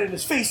 we're right in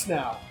his face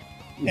now.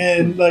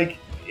 And, like,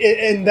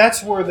 and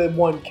that's where the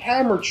one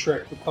camera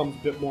trick becomes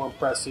a bit more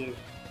impressive.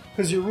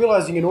 Because you're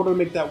realizing in order to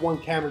make that one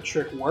camera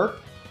trick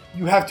work,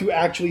 you have to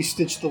actually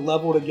stitch the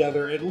level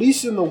together, at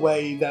least in the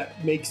way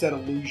that makes that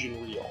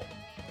illusion real.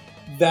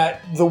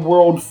 That the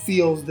world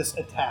feels this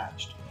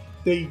attached.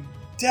 They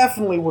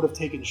definitely would have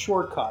taken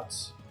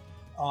shortcuts.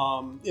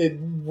 It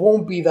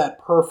won't be that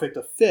perfect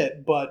a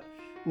fit, but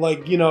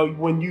like, you know,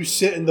 when you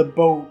sit in the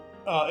boat,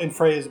 in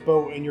Freya's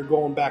boat, and you're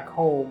going back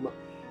home,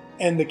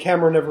 and the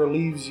camera never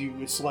leaves you,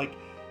 it's like,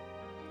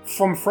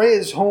 from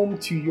Freya's home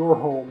to your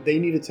home, they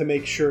needed to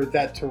make sure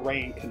that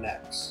terrain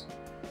connects.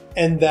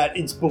 And that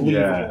it's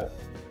believable.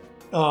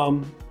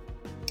 Yeah.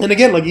 And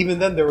again, like even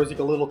then, there was like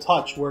a little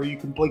touch where you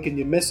can blink and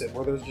you miss it,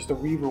 where there's just a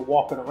Reaver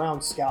walking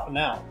around scouting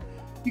out.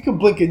 You can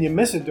blink and you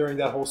miss it during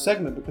that whole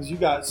segment because you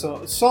got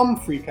some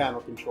free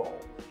camera control.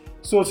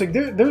 So it's like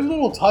there's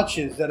little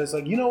touches that is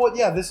like, you know what?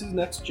 Yeah, this is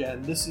next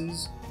gen.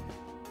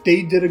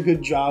 They did a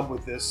good job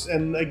with this.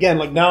 And again,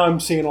 like now I'm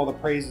seeing all the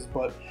praises,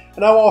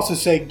 and I will also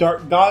say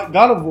God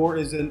of War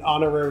is an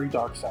honorary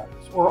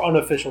Darksiders or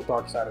unofficial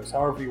Darksiders,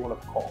 however you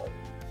want to call it.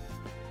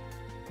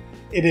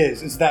 It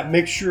is. It's that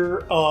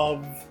mixture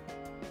of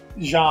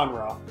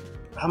genre.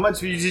 How much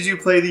did you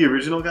play the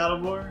original God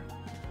of War?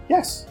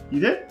 Yes. You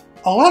did?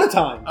 A lot of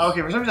times. Okay,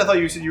 for some reason I thought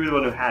you said you were the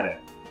one who had it.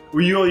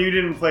 Well, you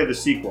didn't play the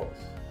sequels.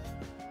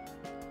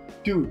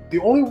 Dude, the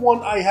only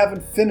one I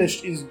haven't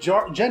finished is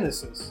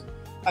Genesis.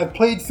 I've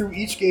played through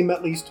each game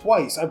at least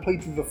twice. I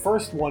played through the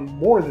first one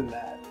more than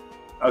that.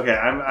 Okay,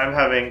 I'm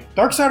having...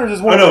 Darksiders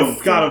is one of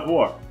my... God of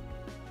War.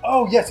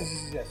 Oh, yes.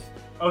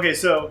 Okay,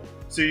 so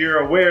you're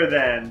aware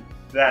then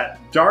that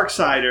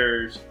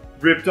Darksiders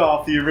ripped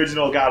off the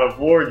original God of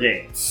War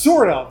game.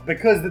 Sort of,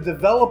 because the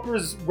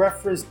developers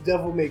referenced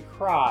Devil May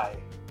Cry.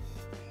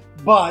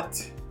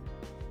 But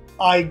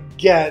I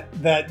get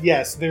that,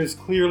 yes, there's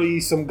clearly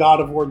some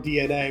God of War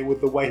DNA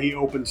with the way he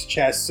opens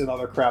chests and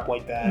other crap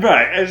like that.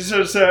 Right, and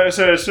so it's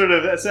sort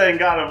of saying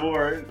God of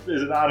War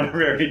is an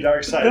honorary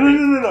Darksiders.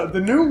 No.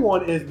 The new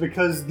one is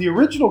because the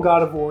original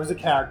God of War is a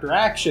character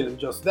action and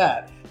just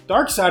that.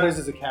 Darksiders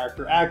is a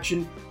character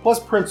action, plus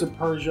Prince of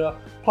Persia,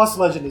 plus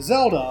Legend of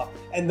Zelda,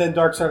 and then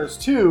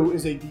Darksiders 2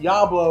 is a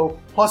Diablo,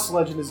 plus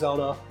Legend of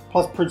Zelda,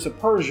 plus Prince of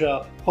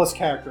Persia, plus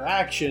character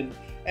action,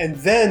 and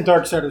then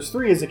Darksiders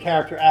 3 is a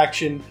character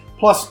action,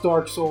 plus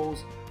Dark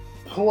Souls,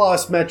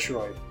 plus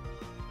Metroid.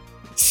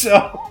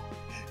 So,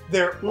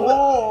 they are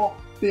all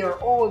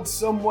in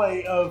some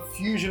way a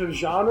fusion of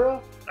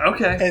genre.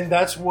 Okay. And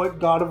that's what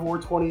God of War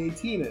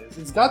 2018 is.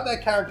 It's got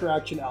that character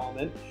action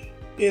element.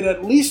 It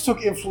at least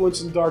took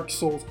influence in Dark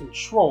Souls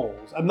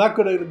controls. I'm not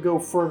going to go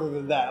further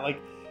than that.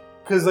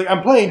 Because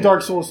I'm playing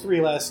Dark Souls 3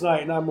 last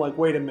night, and I'm like,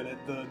 wait a minute,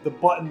 the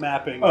button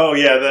mapping. Oh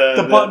yeah,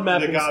 the button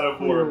mapping. The God of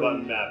War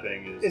button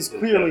mapping is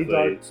clearly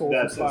Dark Souls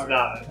inspired.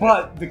 Not.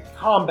 But the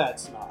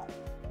combat's not.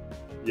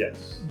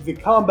 Yes. The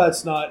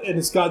combat's not, and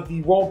it's got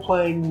the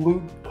role-playing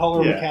loot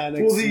color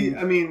mechanics. Well,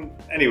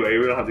 anyway,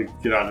 we don't have to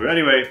get onto it.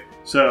 Anyway,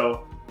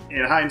 so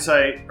in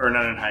hindsight, or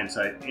not in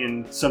hindsight,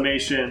 in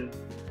summation,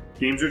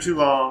 games are too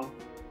long.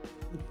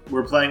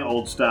 We're playing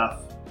old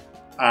stuff.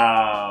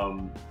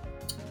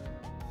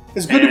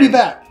 It's good to be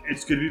back.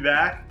 It's good to be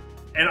back.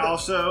 And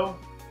also,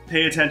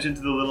 pay attention to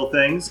the little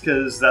things,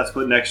 because that's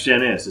what next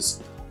gen is.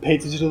 Just pay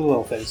attention to the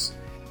little things.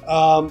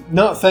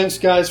 No, thanks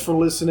guys for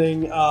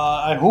listening.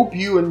 I hope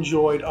you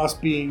enjoyed us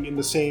being in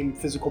the same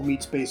physical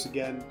meet space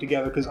again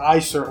together, because I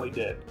certainly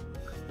did.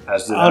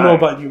 As did I don't know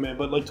about you, man,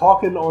 but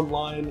talking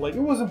online, it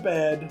wasn't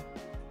bad.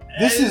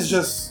 This is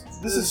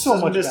so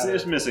much better.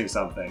 It's missing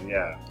something,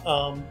 yeah.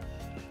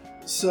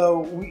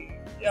 So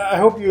I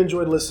hope you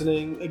enjoyed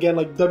listening. Again,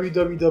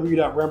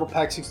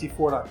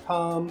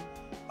 www.ramblepack64.com.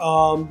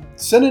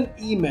 Send an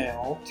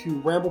email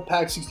to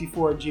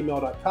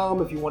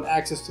ramblepack64@gmail.com if you want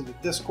access to the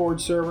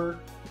Discord server.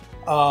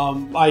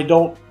 I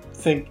don't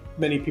think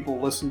many people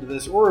listen to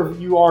this, or if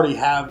you already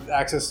have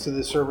access to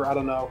this server, I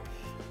don't know.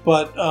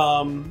 But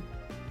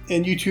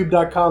and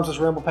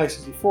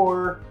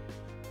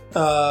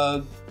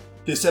youtube.com/ramblepack64.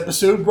 This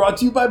episode brought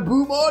to you by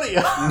Boom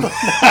Audio.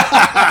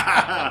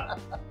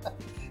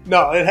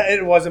 No,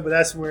 it wasn't, but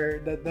that's where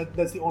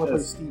that's the only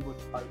place Steve would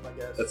hype, I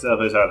guess. That's the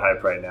other place I would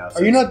hype right now.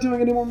 Are you not doing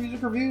any more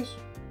music reviews?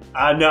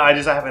 No, I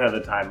haven't had the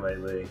time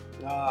lately.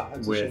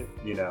 That's with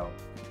a shame.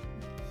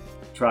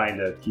 Trying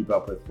to keep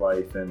up with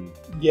life and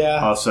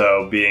yeah,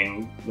 also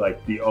being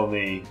the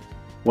only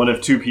one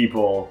of two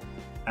people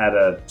at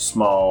a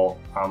small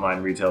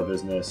online retail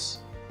business.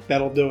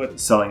 That'll do it.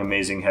 Selling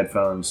amazing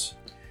headphones.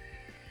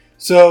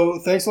 So,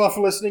 thanks a lot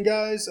for listening,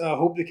 guys.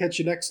 Hope to catch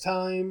you next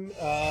time.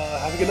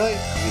 Have a good night.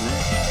 Good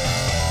night.